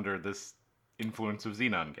improvise under this influence of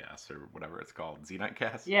xenon gas or whatever it's called, xenite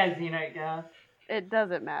gas." Yeah, Xenite gas. It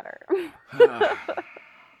doesn't matter.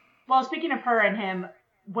 Well, speaking of her and him,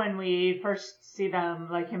 when we first see them,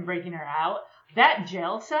 like him breaking her out, that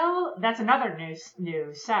jail cell, that's another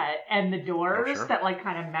new set. And the doors sure. that like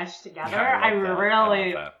kind of mesh together, Yeah, I I love that.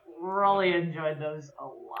 really, I love really enjoyed those a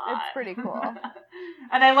lot. It's pretty cool.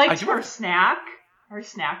 And I liked I do her have- snack. Her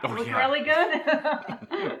snack Oh, looked yeah. really good.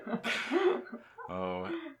 Oh,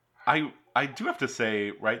 I do have to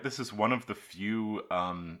say, right? This is one of the few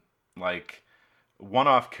like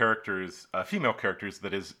one-off characters, female characters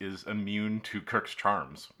that is immune to Kirk's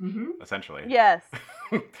charms, essentially. Yes.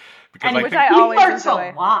 Because And I which think I he always flirts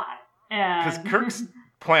enjoy. a lot. because And Kirk's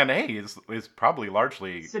plan A is probably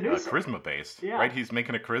largely Seducing. charisma based, Yeah. right? He's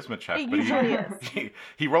making a charisma check, It but usually is.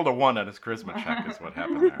 he rolled a 1 on his charisma check. Is what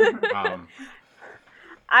happened there.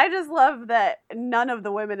 I just love that none of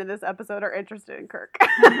the women in this episode are interested in Kirk.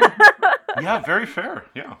 Yeah, very fair.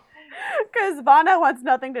 Yeah. Because Vanna wants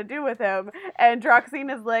nothing to do with him, and Droxine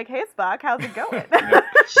is like, "Hey Spock, how's it going?" Yeah.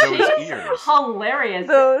 Those she's ears. hilarious.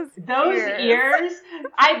 Those ears.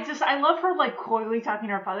 I love her like coyly talking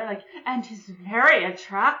to her father, like, and he's a very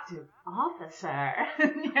attractive officer.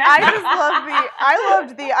 I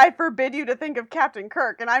loved the I forbid you to think of Captain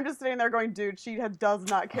Kirk, and I'm just sitting there going, dude, she does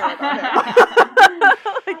not care about him.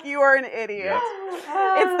 Like, you are an idiot.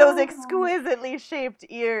 It's those exquisitely shaped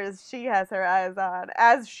ears she has her eyes on,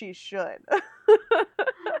 as she should.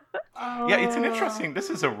 Yeah, it's an interesting. This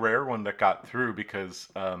is a rare one that got through because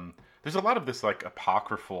there's a lot of this like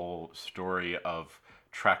apocryphal story of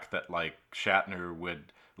Trek that like Shatner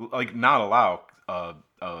would like not allow a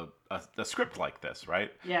script like this,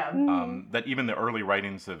 right? Yeah. That even the early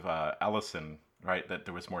writings of Ellison, right, that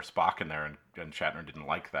there was more Spock in there, and Shatner didn't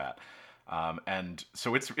like that. And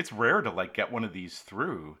so it's rare to like get one of these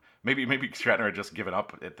through. Maybe Shatner had just given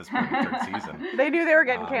up at this point in the third season. They knew they were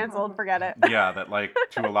getting canceled. Forget it. Yeah, that like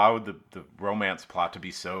to allow the romance plot to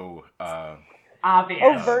be so Obviously.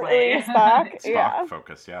 Overtly Spock. Spock Yeah.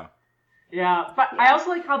 focused. Yeah. Yeah, but I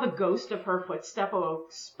also like how the ghost of her footstep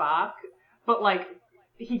awoke Spock, but like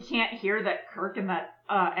he can't hear that Kirk and that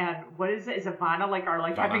and what is it? Is Ivana like are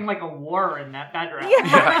like Vanna. having like a war in that bedroom?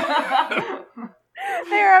 Yeah.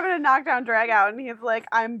 They're having a knockdown drag out, and he's like,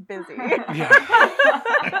 "I'm busy."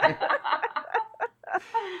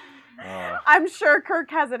 I'm sure Kirk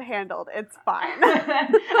has it handled. It's fine.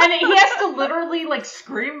 And he has to literally like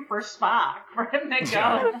scream for Spock for him to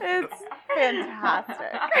go. It's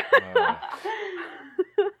Fantastic.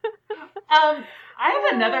 I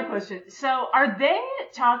have another question. So, are they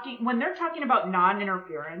talking when they're talking about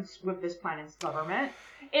non-interference with this planet's government?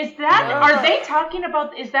 Is they talking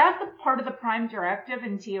about? Is that the part of the Prime Directive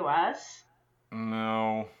in TOS?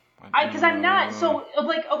 No. Because I'm not. So,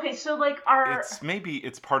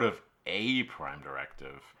 It's part of a Prime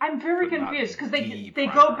Directive. I'm very but not confused because they the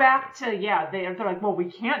go Prime back Directive. to they're like, well, we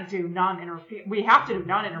can't do non-interference. We have to do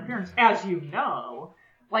non-interference, as you know.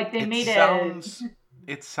 Like they made it.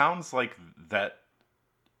 It sounds like that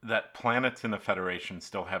planets in the Federation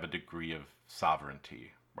still have a degree of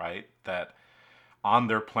sovereignty, right? That on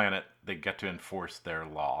their planet they get to enforce their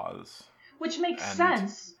laws. Which makes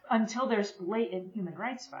sense until there's blatant human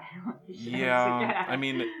rights violations. Yeah, I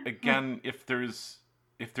mean, again, if there's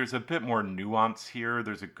a bit more nuance here,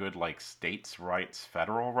 there's a good like states' rights,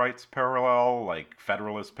 federal rights parallel, like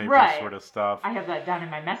Federalist Papers sort of stuff. I have that down in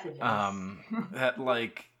my messages. That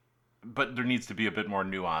like, but there needs to be a bit more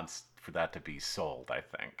nuance for that to be sold, I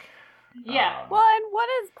think. Yeah. Well, and what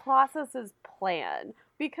is Colossus's plan?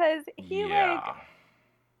 Because he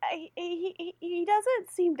doesn't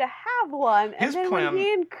seem to have one. And then when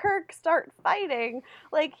he and Kirk start fighting,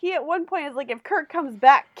 like he at one point is like, if Kirk comes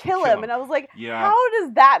back, kill him. And I was like, how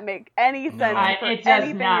does that make any sense for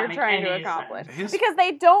anything you're trying to accomplish? Because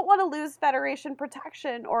they don't want to lose Federation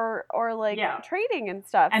protection or trading and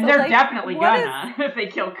stuff. And they're definitely gonna if they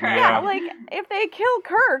kill Kirk. Yeah, like if they kill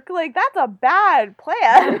Kirk, like that's a bad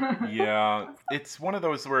plan. Yeah, it's one of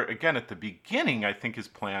those where, again, at the beginning, I think his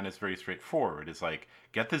plan is very straightforward. It's like,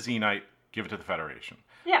 get the Xenite, give it to the Federation.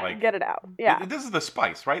 Yeah, like, get it out. Yeah. This is the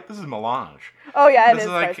spice, right? This is melange. Oh, yeah, it is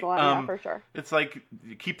like, spice melange, for sure. It's like,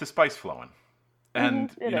 keep the spice flowing.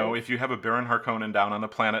 And, if you have a Baron Harkonnen down on the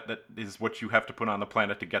planet, that is what you have to put on the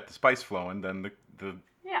planet to get the spice flowing, then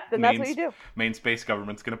then that's what you do. Main space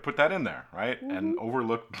government's going to put that in there, right? And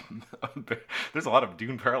overlook. There's a lot of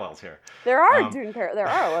Dune parallels here. There are a lot of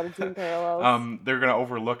Dune parallels. They're going to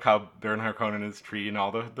overlook how Baron Harkonnen is treating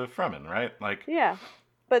all the Fremen, right? Like, yeah,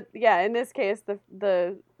 but in this case,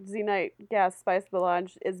 the Xenite gas spice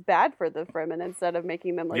melange is bad for the Fremen instead of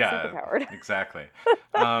making them superpowered. Exactly.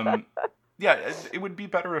 It would be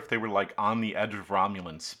better if they were like on the edge of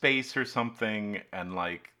Romulan space or something, and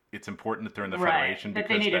like. It's important that they're in the Federation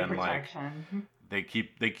because then protection. they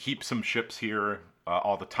keep some ships here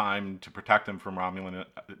all the time to protect them from Romulan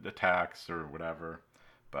attacks or whatever.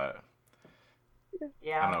 But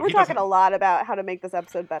yeah, we're talking a lot about how to make this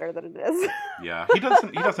episode better than it is. Yeah, he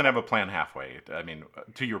doesn't have a plan halfway. I mean,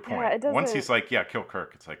 to your point, once he's like, kill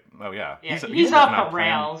Kirk, it's like, oh yeah, he's off the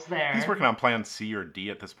rails there. He's working on plan C or D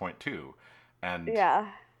at this point too, and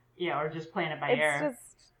or just playing it by ear.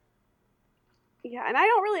 Yeah, and I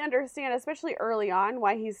don't really understand, especially early on,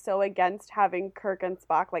 why he's so against having Kirk and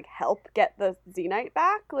Spock, like, help get the Xenite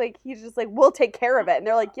back. Like, he's just like, we'll take care of it. And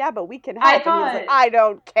they're like, yeah, but we can help. And he's like, I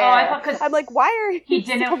don't care. I'm like, why are you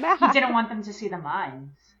so mad? He didn't want them to see the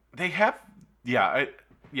mines. They have, I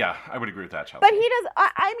would agree with that, Chelsea. But he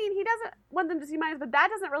doesn't want them to see mines, but that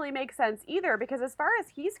doesn't really make sense either, because as far as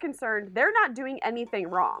he's concerned, they're not doing anything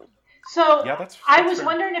wrong. So, I was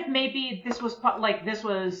wondering if maybe this was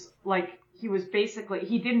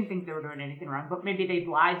he didn't think they were doing anything wrong, but maybe they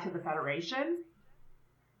lied to the Federation.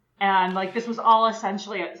 And, like, this was all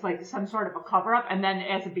essentially, like, some sort of a cover-up, and then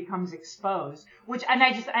as it becomes exposed,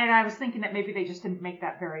 I was thinking that maybe they just didn't make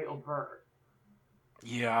that very overt.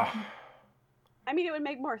 Yeah. I mean, it would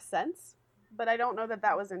make more sense, but I don't know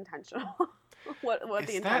that was intentional. what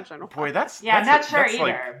the intention was. Boy, I'm not sure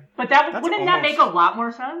either. But wouldn't that make a lot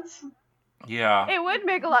more sense? Yeah. It would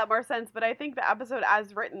make a lot more sense, but I think the episode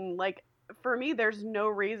as written, like, for me, there's no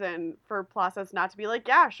reason for Colossus not to be like,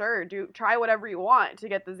 yeah, sure, try whatever you want to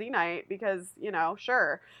get the Xenite, because,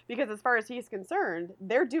 sure. Because as far as he's concerned,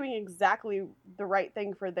 they're doing exactly the right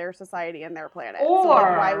thing for their society and their planet. Or so,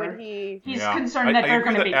 like, why would he... He's concerned that they're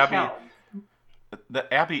going to be killed.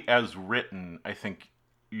 The Abby as written, I think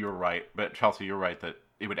you're right, but Chelsea, you're right that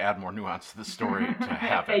it would add more nuance to the story to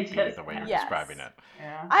have it be the way you're describing it.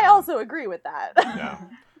 Yeah. I also agree with that. Yeah.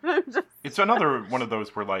 It's another one of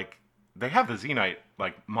those where, like, they have the Xenite,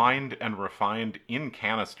 like, mined and refined in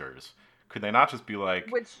canisters. Could they not just be like...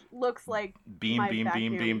 Which looks like... Beam.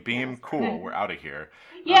 Cool, we're out of here.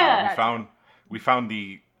 Yeah. We found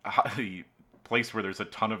the place where there's a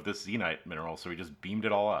ton of this Xenite mineral, so we just beamed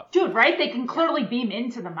it all up. Dude, right? They can clearly beam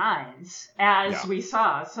into the mines, as we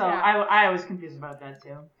saw. So I was confused about that,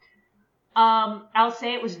 too. I'll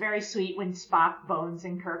say it was very sweet when Spock, Bones,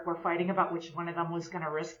 and Kirk were fighting about which one of them was going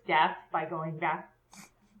to risk death by going back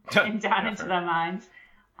and down into the mines.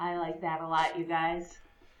 I like that a lot, you guys.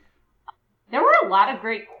 There were a lot of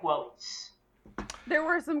great quotes. There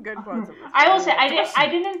were some good quotes. In this I will say, I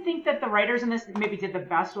didn't think that the writers in this maybe did the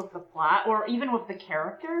best with the plot or even with the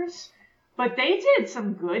characters, but they did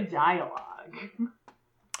some good dialogue.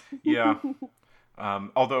 Yeah.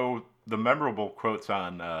 Although the memorable quotes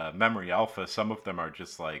on Memory Alpha, some of them are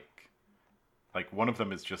just like one of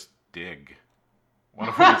them is just dig. One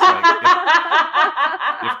of them is like,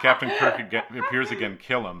 if Captain Kirk appears again,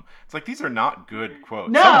 kill him. It's like, these are not good quotes.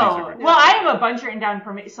 No. Some of these are good Well, quotes. I have a bunch written down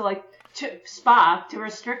for me. So, like, to Spock, to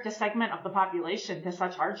restrict a segment of the population to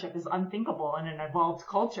such hardship is unthinkable in an evolved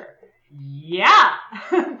culture. Yeah.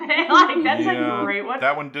 That's a great one.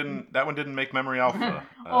 That one didn't make Memory Alpha.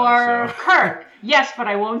 Or so. Kirk, yes, but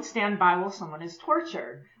I won't stand by while someone is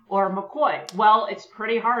tortured. Or McCoy, well, it's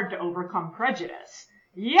pretty hard to overcome prejudice.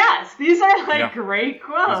 Yes, these are great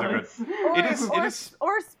quotes. These are good.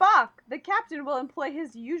 Or Spock, the captain will employ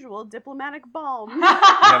his usual diplomatic balm.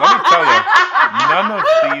 Yeah, let me tell you, none of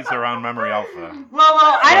these are on Memory Alpha. Well,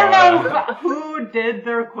 I don't know who did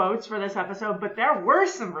their quotes for this episode, but there were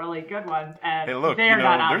some really good ones, and Hey, look, they're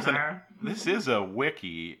not out there. This is a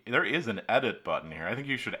wiki. There is an edit button here. I think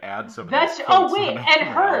you should add some of That's those oh quotes wait, on and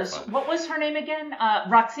Memory hers. Alpha. What was her name again?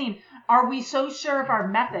 Roxine. Are we so sure of our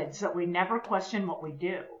methods that we never question what we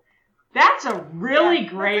do? That's a really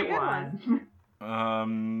great that's a one.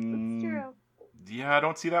 That's true. Yeah, I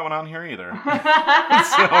don't see that one on here either.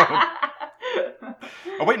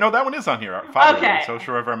 Oh wait, no, that one is on here. Father, Okay. we're so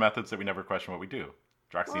sure of our methods that we never question what we do.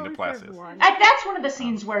 Droxine de Placid. That's one of the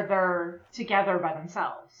scenes where they're together by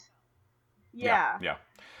themselves. Yeah. Yeah.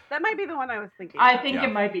 That might be the one I was thinking. I think Yeah.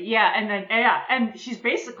 it might be. Yeah, and then and she's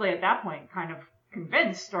basically at that point kind of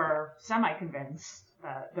convinced or semi-convinced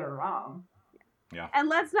that they're wrong. And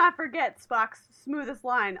let's not forget Spock's smoothest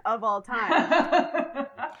line of all time.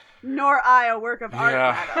 Nor I a work of art.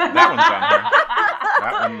 Yeah, Madam.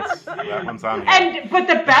 that one's on here. That one's on here. But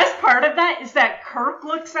the best part of that is that Kirk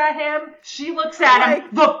looks at him, she looks at him,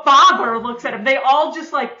 Like- the father looks at him. They all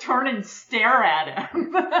just turn and stare at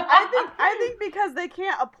him. I think because they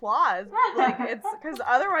can't applaud, like it's because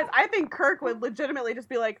otherwise, I think Kirk would legitimately just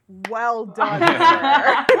be like, "Well done,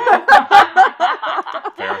 sir,"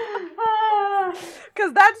 Fair.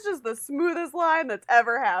 because that's just the smoothest line that's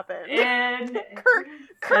ever happened. And Kirk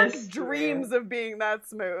That's dreams of being that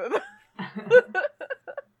smooth.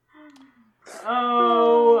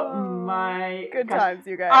 oh my Good gosh. times,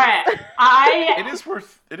 you guys. All right, It is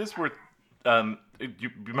worth. You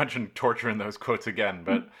mentioned torture in those quotes again,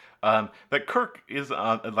 but that Kirk is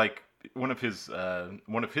like one of his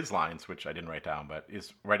lines, which I didn't write down, but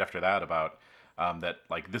is right after that about that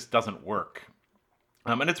like this doesn't work.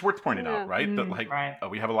 And it's worth pointing out, right? That right.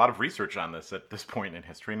 we have a lot of research on this at this point in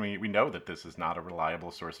history, and we know that this is not a reliable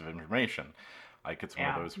source of information. Like it's one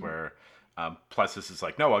of those where Plessis is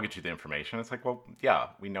like, no, I'll get you the information. It's like, well, yeah,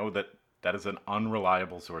 we know that is an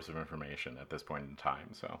unreliable source of information at this point in time.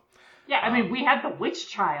 So yeah, I mean, we had the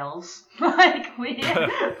witch trials, like Fair.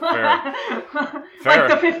 like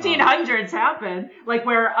the 1500s happened, like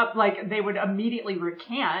where they would immediately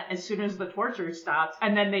recant as soon as the torture stops,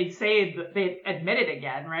 and then they'd say that they admit it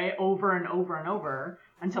again, right, over and over and over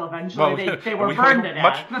until eventually they were burned to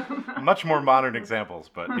death. much more modern examples,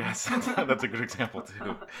 but yes, that's a good example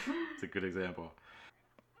too. It's a good example.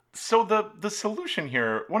 So the solution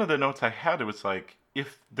here, one of the notes I had, it was like,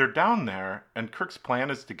 if they're down there and Kirk's plan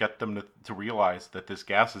is to get them to realize that this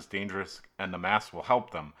gas is dangerous and the masks will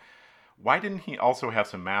help them, why didn't he also have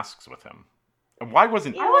some masks with him? And why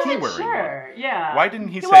wasn't he wearing one? Yeah. Why didn't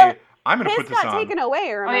he Well, say, I'm going to put His this got on? taken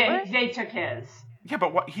away, Oh remember? yeah, they took his. Yeah,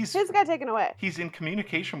 but His got taken away. he's in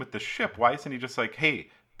communication with the ship. Why isn't he just like, hey,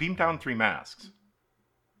 beam down 3 masks?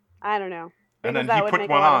 I don't know. And Because then he that would put make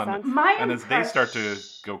a one lot of on, sense. My and as they start to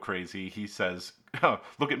impression- go crazy, he says, oh,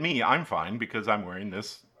 look at me, I'm fine because I'm wearing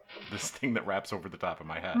this thing that wraps over the top of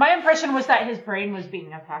my head. My impression was that his brain was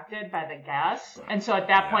being affected by the gas, and so at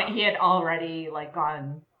that point he had already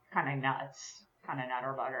gone kind of nuts, kind of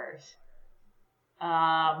nutter buggers.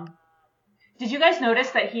 Did you guys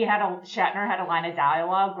notice that Shatner had a line of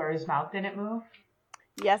dialogue where his mouth didn't move?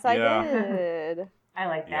 Yes, I Yeah. did. I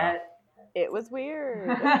like Yeah. that. It was weird.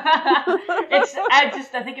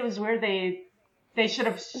 I think it was weird they should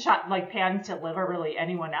have shot panned to literally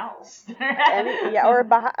anyone else. Or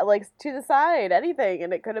behind, to the side, anything,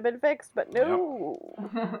 and it could have been fixed, but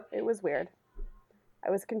no. It was weird. I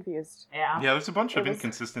was confused. Yeah. Yeah, there's a bunch of was-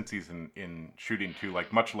 inconsistencies in shooting too.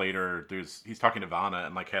 Like much later, he's talking to Vanna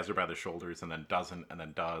and has her by the shoulders and then doesn't and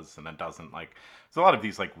then does and then doesn't. There's a lot of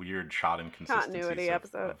these weird shot inconsistencies. Continuity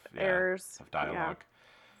of errors. of dialogue.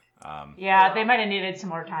 Yeah, they might have needed some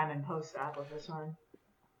more time in post-op with this one.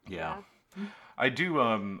 Yeah. I do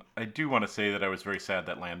want to say that I was very sad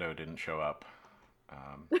that Lando didn't show up.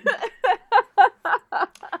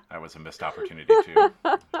 That was a missed opportunity too.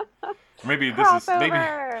 Maybe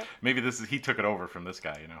this is he took it over from this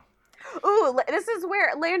guy, you know. Ooh, this is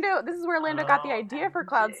where Lando got the idea for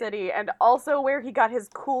Cloud City, and also where he got his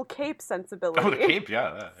cool cape sensibility. Oh, the cape,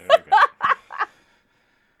 yeah. There you go.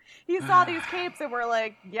 He saw these capes and we're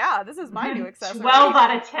like, yeah, this is my new accessory. 12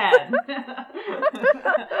 out of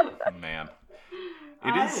 10. Man.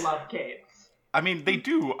 I love capes. I mean, they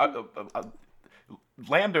do.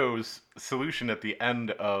 Lando's solution at the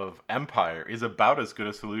end of Empire is about as good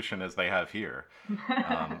a solution as they have here.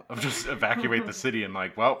 Of just evacuate the city and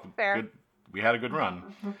like, well, good, we had a good run.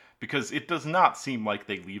 Because it does not seem like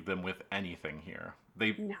they leave them with anything here.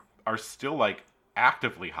 They are still like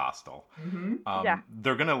actively hostile.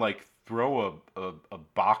 They're gonna like throw a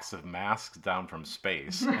box of masks down from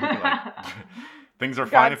space and be like, things are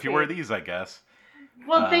fine if you wear these, I guess.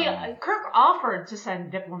 Well, Kirk offered to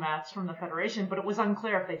send diplomats from the Federation, but it was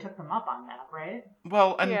unclear if they took them up on that, right?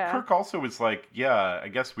 Well, and Kirk also was like, yeah, I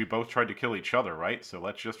guess we both tried to kill each other, right? So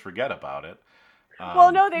let's just forget about it.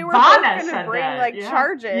 Well, no, they were both going to bring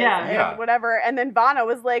charges and whatever, and then Vana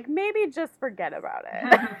was like, maybe just forget about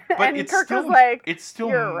it. But and Kirk was like, it's still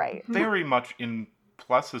you're right. Very much in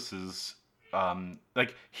Plus's,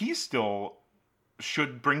 like, he still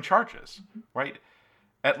should bring charges, right?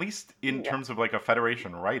 At least in terms of like a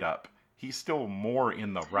Federation write-up, he's still more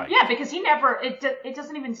in the right. Yeah, because he never, it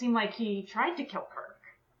doesn't even seem like he tried to kill Kirk.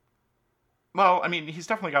 Well, I mean, he's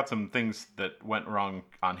definitely got some things that went wrong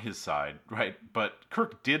on his side, right? But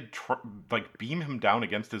Kirk did beam him down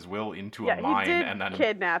against his will into a mine and then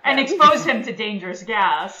kidnap him and expose him to dangerous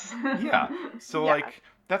gas. Yeah, so like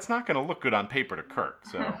that's not going to look good on paper to Kirk.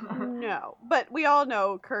 So no, but we all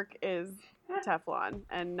know Kirk is Teflon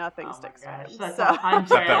and nothing sticks to him. That's so.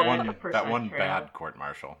 Except that one bad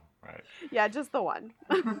court-martial, right? Yeah, just the one.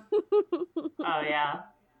 Oh yeah.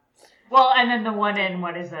 Well, and then the one in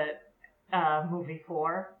what is it? Movie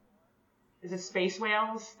 4. Is it Space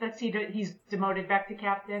Whales? He's demoted back to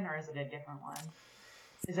captain, or is it a different one?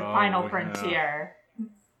 Is it Final Frontier?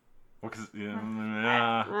 Well,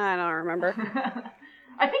 I don't remember.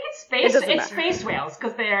 I think it's Space Whales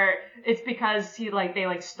because they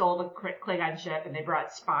stole the Klingon ship and they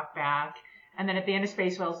brought Spock back. And then at the end of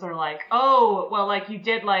Space Whales, they're like, oh, well, like, you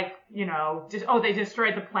did, like, you know, they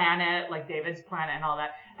destroyed the planet, like David's planet and all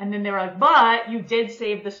that. And then they were like, but you did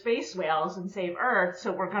save the Space Whales and save Earth,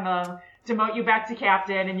 so we're gonna demote you back to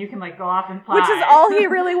captain and you can, like, go off and fly. Which is all he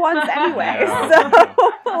really wants anyway.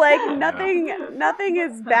 So, like, nothing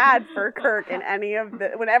is bad for Kirk in any of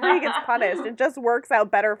the... Whenever he gets punished, it just works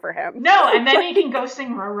out better for him. No, and then he can go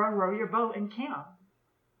sing Row, Row, Row Your Boat in camp.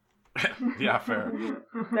 Yeah, fair.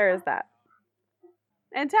 There is that.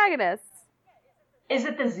 Antagonists. Is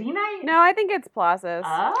it the Xenite? No, I think it's Placis.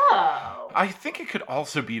 Oh. I think it could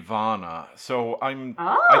also be Vana. So I think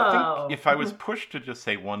if I was pushed to just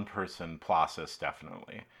say one person, Placis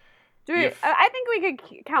definitely. I think we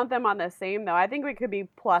could count them on the same though. I think we could be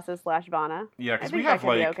Placis/Vana. Yeah, because we have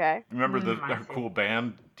like remember our cool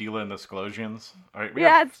band, Dila and the Sclosians? All right,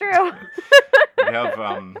 it's true.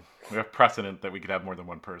 we have precedent that we could have more than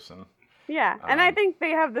one person. Yeah, and I think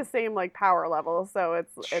they have the same like power level, so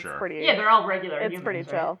it's pretty. Yeah, they're all regular. It's humans, pretty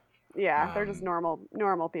chill. Right? Yeah, they're just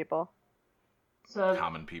normal people. So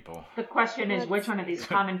common people. The question is, which one of these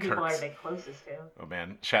common people are they closest to? Oh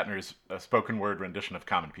man, Shatner's spoken word rendition of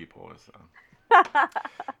 "Common People" is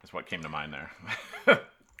what came to mind there.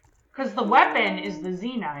 Because the weapon is the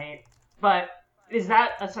Xenite, but is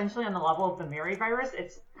that essentially on the level of the Miri virus?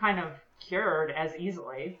 It's kind of cured as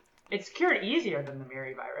easily. It's cured easier than the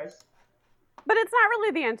Miri virus. But it's not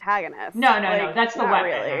really the antagonist. No. That's the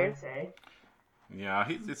weapon, really. I would say. Yeah,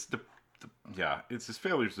 it's his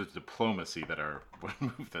failures of diplomacy that are what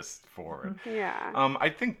move this forward. Yeah. I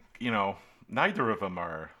think neither of them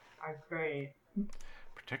are great.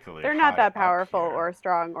 Particularly. They're not that powerful or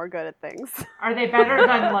strong or good at things. Are they better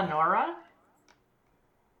than Lenora?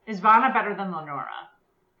 Is Vana better than Lenora?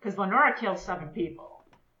 Because Lenora kills 7 people.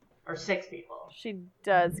 Or 6 people. She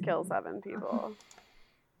does kill 7 people.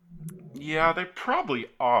 Yeah, they probably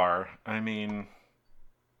are. I mean,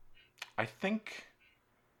 I think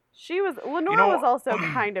Lenora was also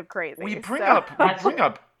kind of crazy. We bring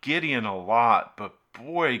up Gideon a lot, but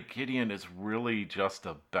boy, Gideon is really just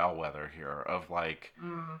a bellwether here of like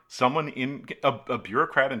someone in a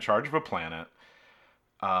bureaucrat in charge of a planet.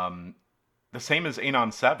 The same as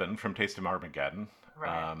Anon 7 from Taste of Armageddon.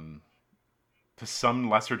 Right. To some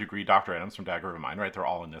lesser degree, Dr. Adams from Dagger of Mine, right? They're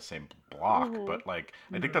all in this same block. Mm-hmm. But, like,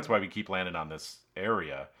 I think that's why we keep landing on this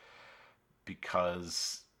area.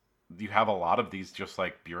 Because you have a lot of these just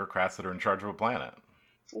like bureaucrats that are in charge of a planet.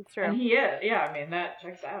 It's true. And he is. Yeah, I mean, that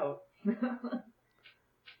checks out.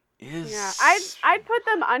 Yeah, I'd put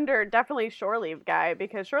them under definitely Shore Leave Guy,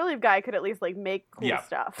 because Shore Leave Guy could at least like make cool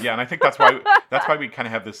stuff. Yeah, and I think that's why we kind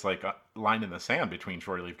of have this like line in the sand between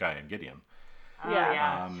Shore Leave Guy and Gideon. Oh,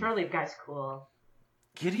 yeah. Shore Leave Guy's cool.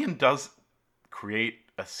 Gideon does create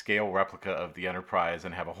a scale replica of the Enterprise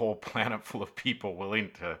and have a whole planet full of people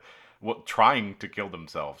willing to, trying to kill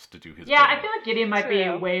themselves to do his Yeah, bidding. I feel like Gideon might be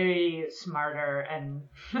way smarter and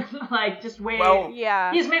like just way.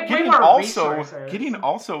 Yeah, he's made way Gideon more also resources. Gideon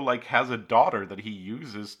also like has a daughter that he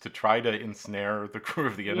uses to try to ensnare the crew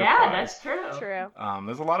of the Enterprise. Yeah, that's true. True.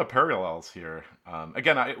 There's a lot of parallels here.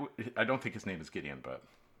 Again, I don't think his name is Gideon, but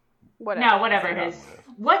Whatever. No, whatever it is.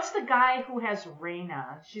 What's the guy who has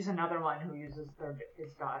Reyna? She's another one who uses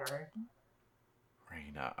his daughter.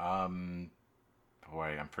 Reyna.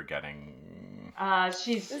 Boy, I'm forgetting.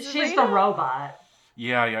 She's Reyna? the robot.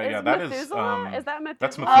 Yeah. Is That Methuselah? Is that Methuselah?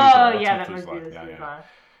 That's Methuselah. Oh, yeah, that Methuselah.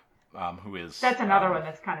 Yeah. Who is? That's another one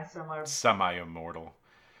that's kind of similar. Semi-immortal.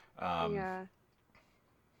 Yeah.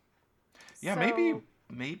 Yeah, So-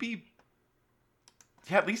 maybe.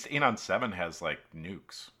 Yeah, at least Anon 7 has like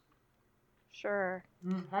nukes. Sure.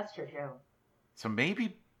 That's true too. So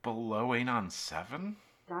maybe below Anon 7?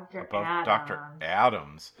 Dr. Above Adams. Dr.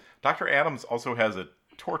 Adams. Dr. Adams also has a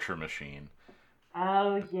torture machine.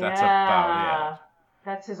 Oh yeah. That's about it.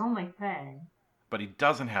 That's his only thing. But he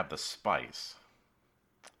doesn't have the spice.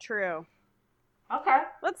 True. Okay.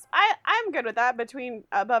 I'm good with that. Between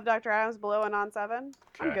above Dr. Adams, below and on 7.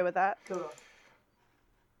 I'm Okay. good with that. Cool.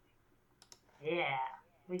 Yeah,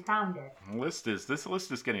 we found it. This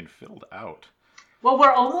list is getting filled out. Well,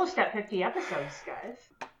 we're almost at 50 episodes, guys.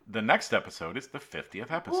 The next episode is the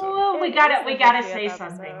 50th episode. Ooh, we It gotta is the say 50th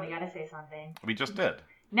something. episode. We gotta say something. We just did.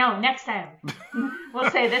 No, next time. We'll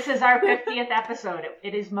say this is our 50th episode.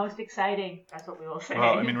 It is most exciting. That's what we will say.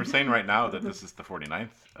 Well, I mean, we're saying right now that this is the 49th.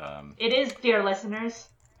 It is, dear listeners.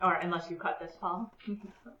 Or unless you cut this, Paul.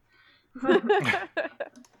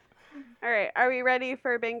 All right. Are we ready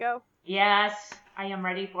for bingo? Yes, I am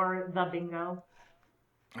ready for the bingo.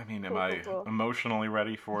 I mean, am Cool, I cool, cool. emotionally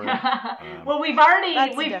ready for it? Well, we've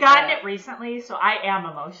That's gotten different. it recently, so I am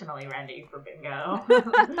emotionally ready for bingo.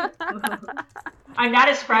 I'm not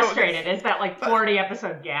as frustrated as that like 40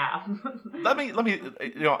 episode gap. let me,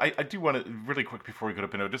 I do want to, really quick before we go to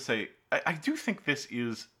Bingo, just say, I do think this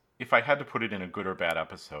is, if I had to put it in a good or bad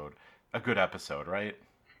episode, a good episode, right?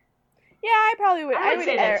 Yeah, I probably would. I would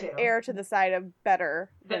say that too. err to the side of better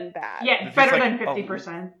than bad. Yeah, It's better like than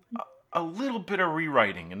 50%. A little bit of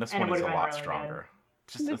rewriting, and this And it one is a would've been lot really stronger.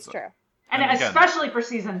 That's true. And again, especially for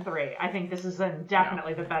season 3. I think this is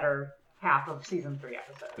definitely the better half of season 3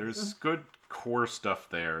 episodes. There's good core stuff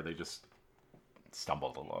there. They just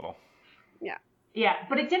stumbled a little. Yeah,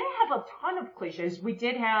 but it didn't have a ton of cliches. We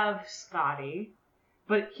did have Scotty,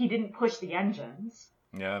 but he didn't push the engines.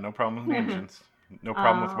 Yeah, no problem with the engines. No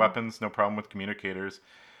problem with Oh. weapons. No problem with communicators.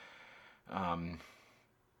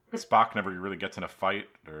 Spock never really gets in a fight,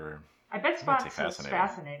 or I bet I'd say Spock's fascinating.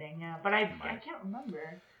 fascinating, yeah, but I Might. can't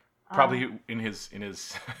remember. probably in his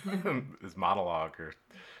his monologue, or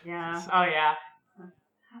Yeah. Oh, yeah.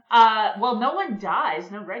 Well, no one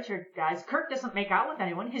dies. No Redshirt dies. Kirk doesn't make out with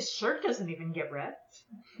anyone. His shirt doesn't even get ripped.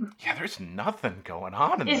 yeah, there's nothing going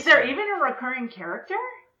on in Is this. there thing. even a recurring character?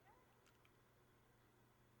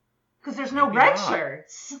 Because there's no Maybe red not.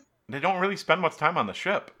 shirts. They don't really spend much time on the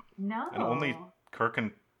ship, No. and only Kirk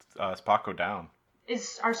and Spock go down.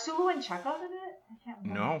 Are Sulu and Chekhov in it? I can't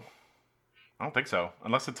remember. No, I don't think so.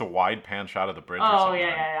 Unless it's a wide pan shot of the bridge. or Oh, something.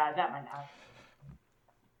 yeah. That might not.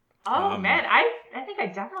 Oh, man. I think I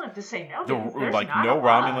definitely have to say no. because there's Like not no a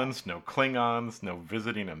lot. Romulans, no Klingons, no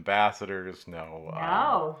visiting ambassadors, no.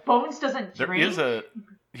 No. Bones doesn't There drink. is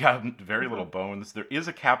very little bones. There is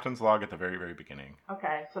a captain's log at the very, very beginning.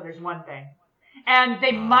 Okay, so there's one thing. And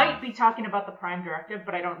they might be talking about the Prime Directive,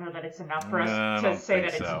 but I don't know that it's enough for I us to don't say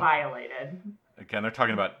think that it's so. violated. Again, they're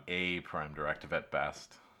talking about a prime directive at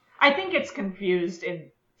best. I think it's confused in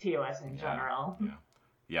TOS in general.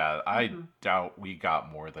 Yeah, I doubt we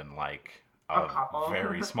got more than like A a couple.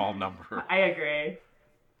 very small number. I agree.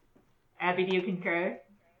 Abby, do you concur?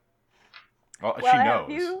 Well, Well, she I have a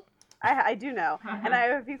knows. few- I do know, and I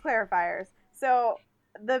have a few clarifiers. So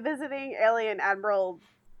the visiting alien admiral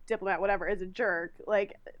diplomat, whatever, is a jerk.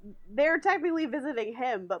 Like, they're technically visiting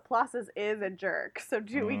him, but Plossus is a jerk. So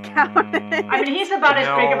do we count it? I mean, he's about as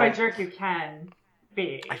big of No. a jerk you can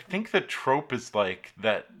be. I think the trope is like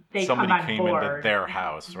that They somebody come on came into board. their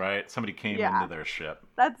house, right? Somebody came Yeah. into their ship.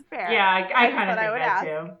 That's fair. Yeah, I kind of That's what I think would that ask.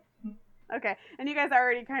 too. Okay, and you guys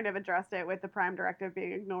already kind of addressed it with the Prime Directive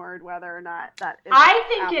being ignored, whether or not that is. I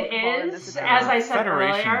think it applicable in this is, situation. as I said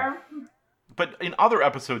Federation. earlier. But in other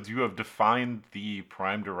episodes, you have defined the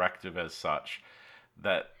Prime Directive as such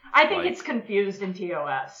that I think like, it's confused in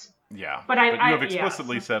TOS. yeah. But you have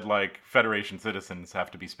explicitly yes. said like Federation citizens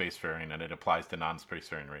have to be spacefaring, and it applies to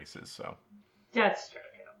non-spacefaring races. So That's true.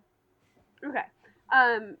 Okay.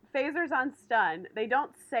 Phasers on stun. They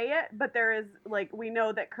don't say it, but there is like we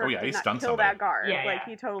know that Kirk he did not stunned kill somebody. that guard. Yeah, like yeah.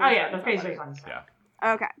 he totally. Oh yeah, the stunned somebody. phaser's on stun.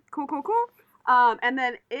 Yeah. Okay. Cool. And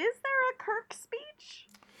then is there a Kirk speech?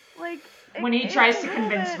 Like When he it's tries a to little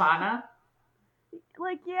convince bit- Vana.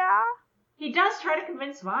 Like yeah. He does try to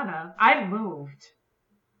convince Vana. I've moved.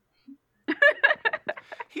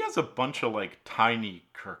 He has a bunch of like tiny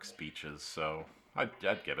Kirk speeches, so I'd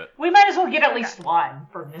give it. We might as well get at least one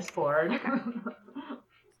from this board.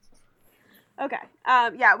 Okay.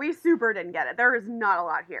 Yeah, we super didn't get it. There is not a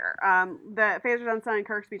lot here. The Phasers on Stun and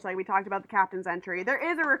Kirk speech, like we talked about the captain's entry. There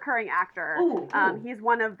is a recurring actor. Ooh. He's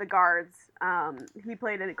one of the guards. He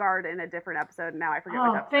played a guard in a different episode, and now I forget which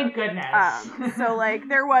Oh, episode. thank goodness. So like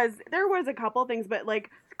there was a couple things, but like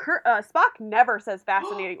Spock never says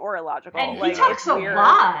fascinating or illogical. and like, he talks it's a weird.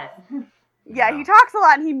 lot. Yeah, he talks a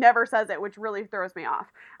lot and he never says it, which really throws me off.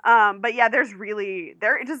 But yeah, there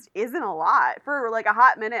just isn't a lot. For like a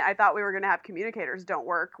hot minute, I thought we were gonna have communicators don't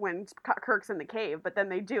work when Kirk's in the cave, but then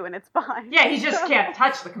they do and it's fine. Yeah, he just can't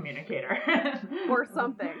touch the communicator. Or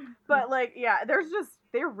something. But like, yeah, there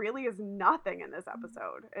really is nothing in this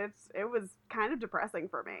episode. It was kind of depressing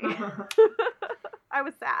for me. I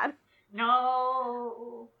was sad.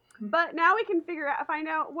 No. But now we can find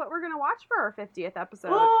out what we're gonna watch for our 50th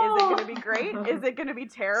episode. Whoa. Is it gonna be great? Is it gonna be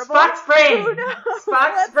terrible? Spock's brain. Who knows? Spock's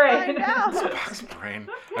Let's brain. find out. Spock's brain.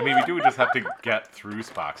 I mean, we do just have to get through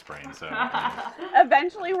Spock's brain, so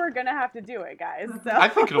Eventually, we're gonna have to do it, guys. So I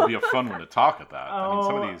think it'll be a fun one to talk about. I mean,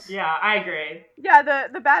 some of these. Yeah, I agree. yeah,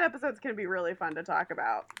 the bad episodes can be really fun to talk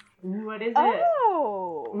about. Ooh, what is it?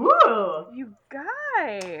 Oh, Ooh. you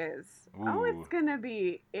guys. Oh, Ooh. it's gonna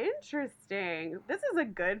be interesting. This is a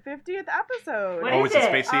good 50th episode. What Oh, is is it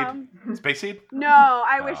it? Space Seed? Space Seed? No,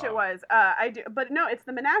 I wish Oh. it was. I do, but no, it's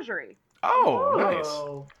the Menagerie. Oh, Ooh.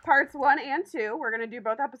 nice. Parts 1 and 2. We're gonna do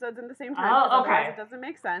both episodes in the same time. Oh, 'cause otherwise okay. It doesn't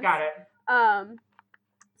make sense. Got it.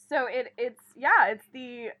 So it's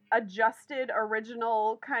the adjusted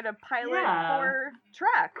original kind of pilot Yeah. for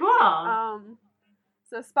Trek. Cool.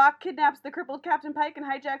 So Spock kidnaps the crippled Captain Pike and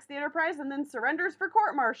hijacks the Enterprise and then surrenders for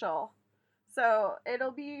court-martial. So this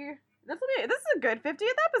is a good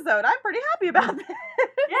 50th episode. I'm pretty happy about this.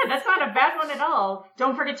 Yeah, that's not a bad one at all.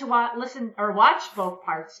 Don't forget to listen or watch both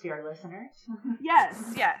parts, dear listeners.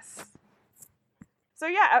 Yes. So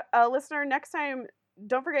yeah, listener, next time,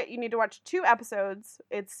 don't forget you need to watch 2 episodes.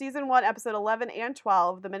 It's season 1, episode 11 and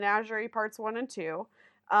 12, The Menagerie, parts 1 and 2.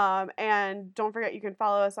 And don't forget you can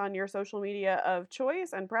follow us on your social media of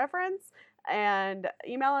choice and preference. And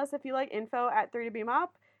email us if you like, info@3tobeamup.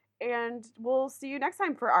 And we'll see you next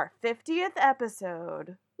time for our 50th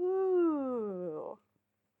episode. Ooh.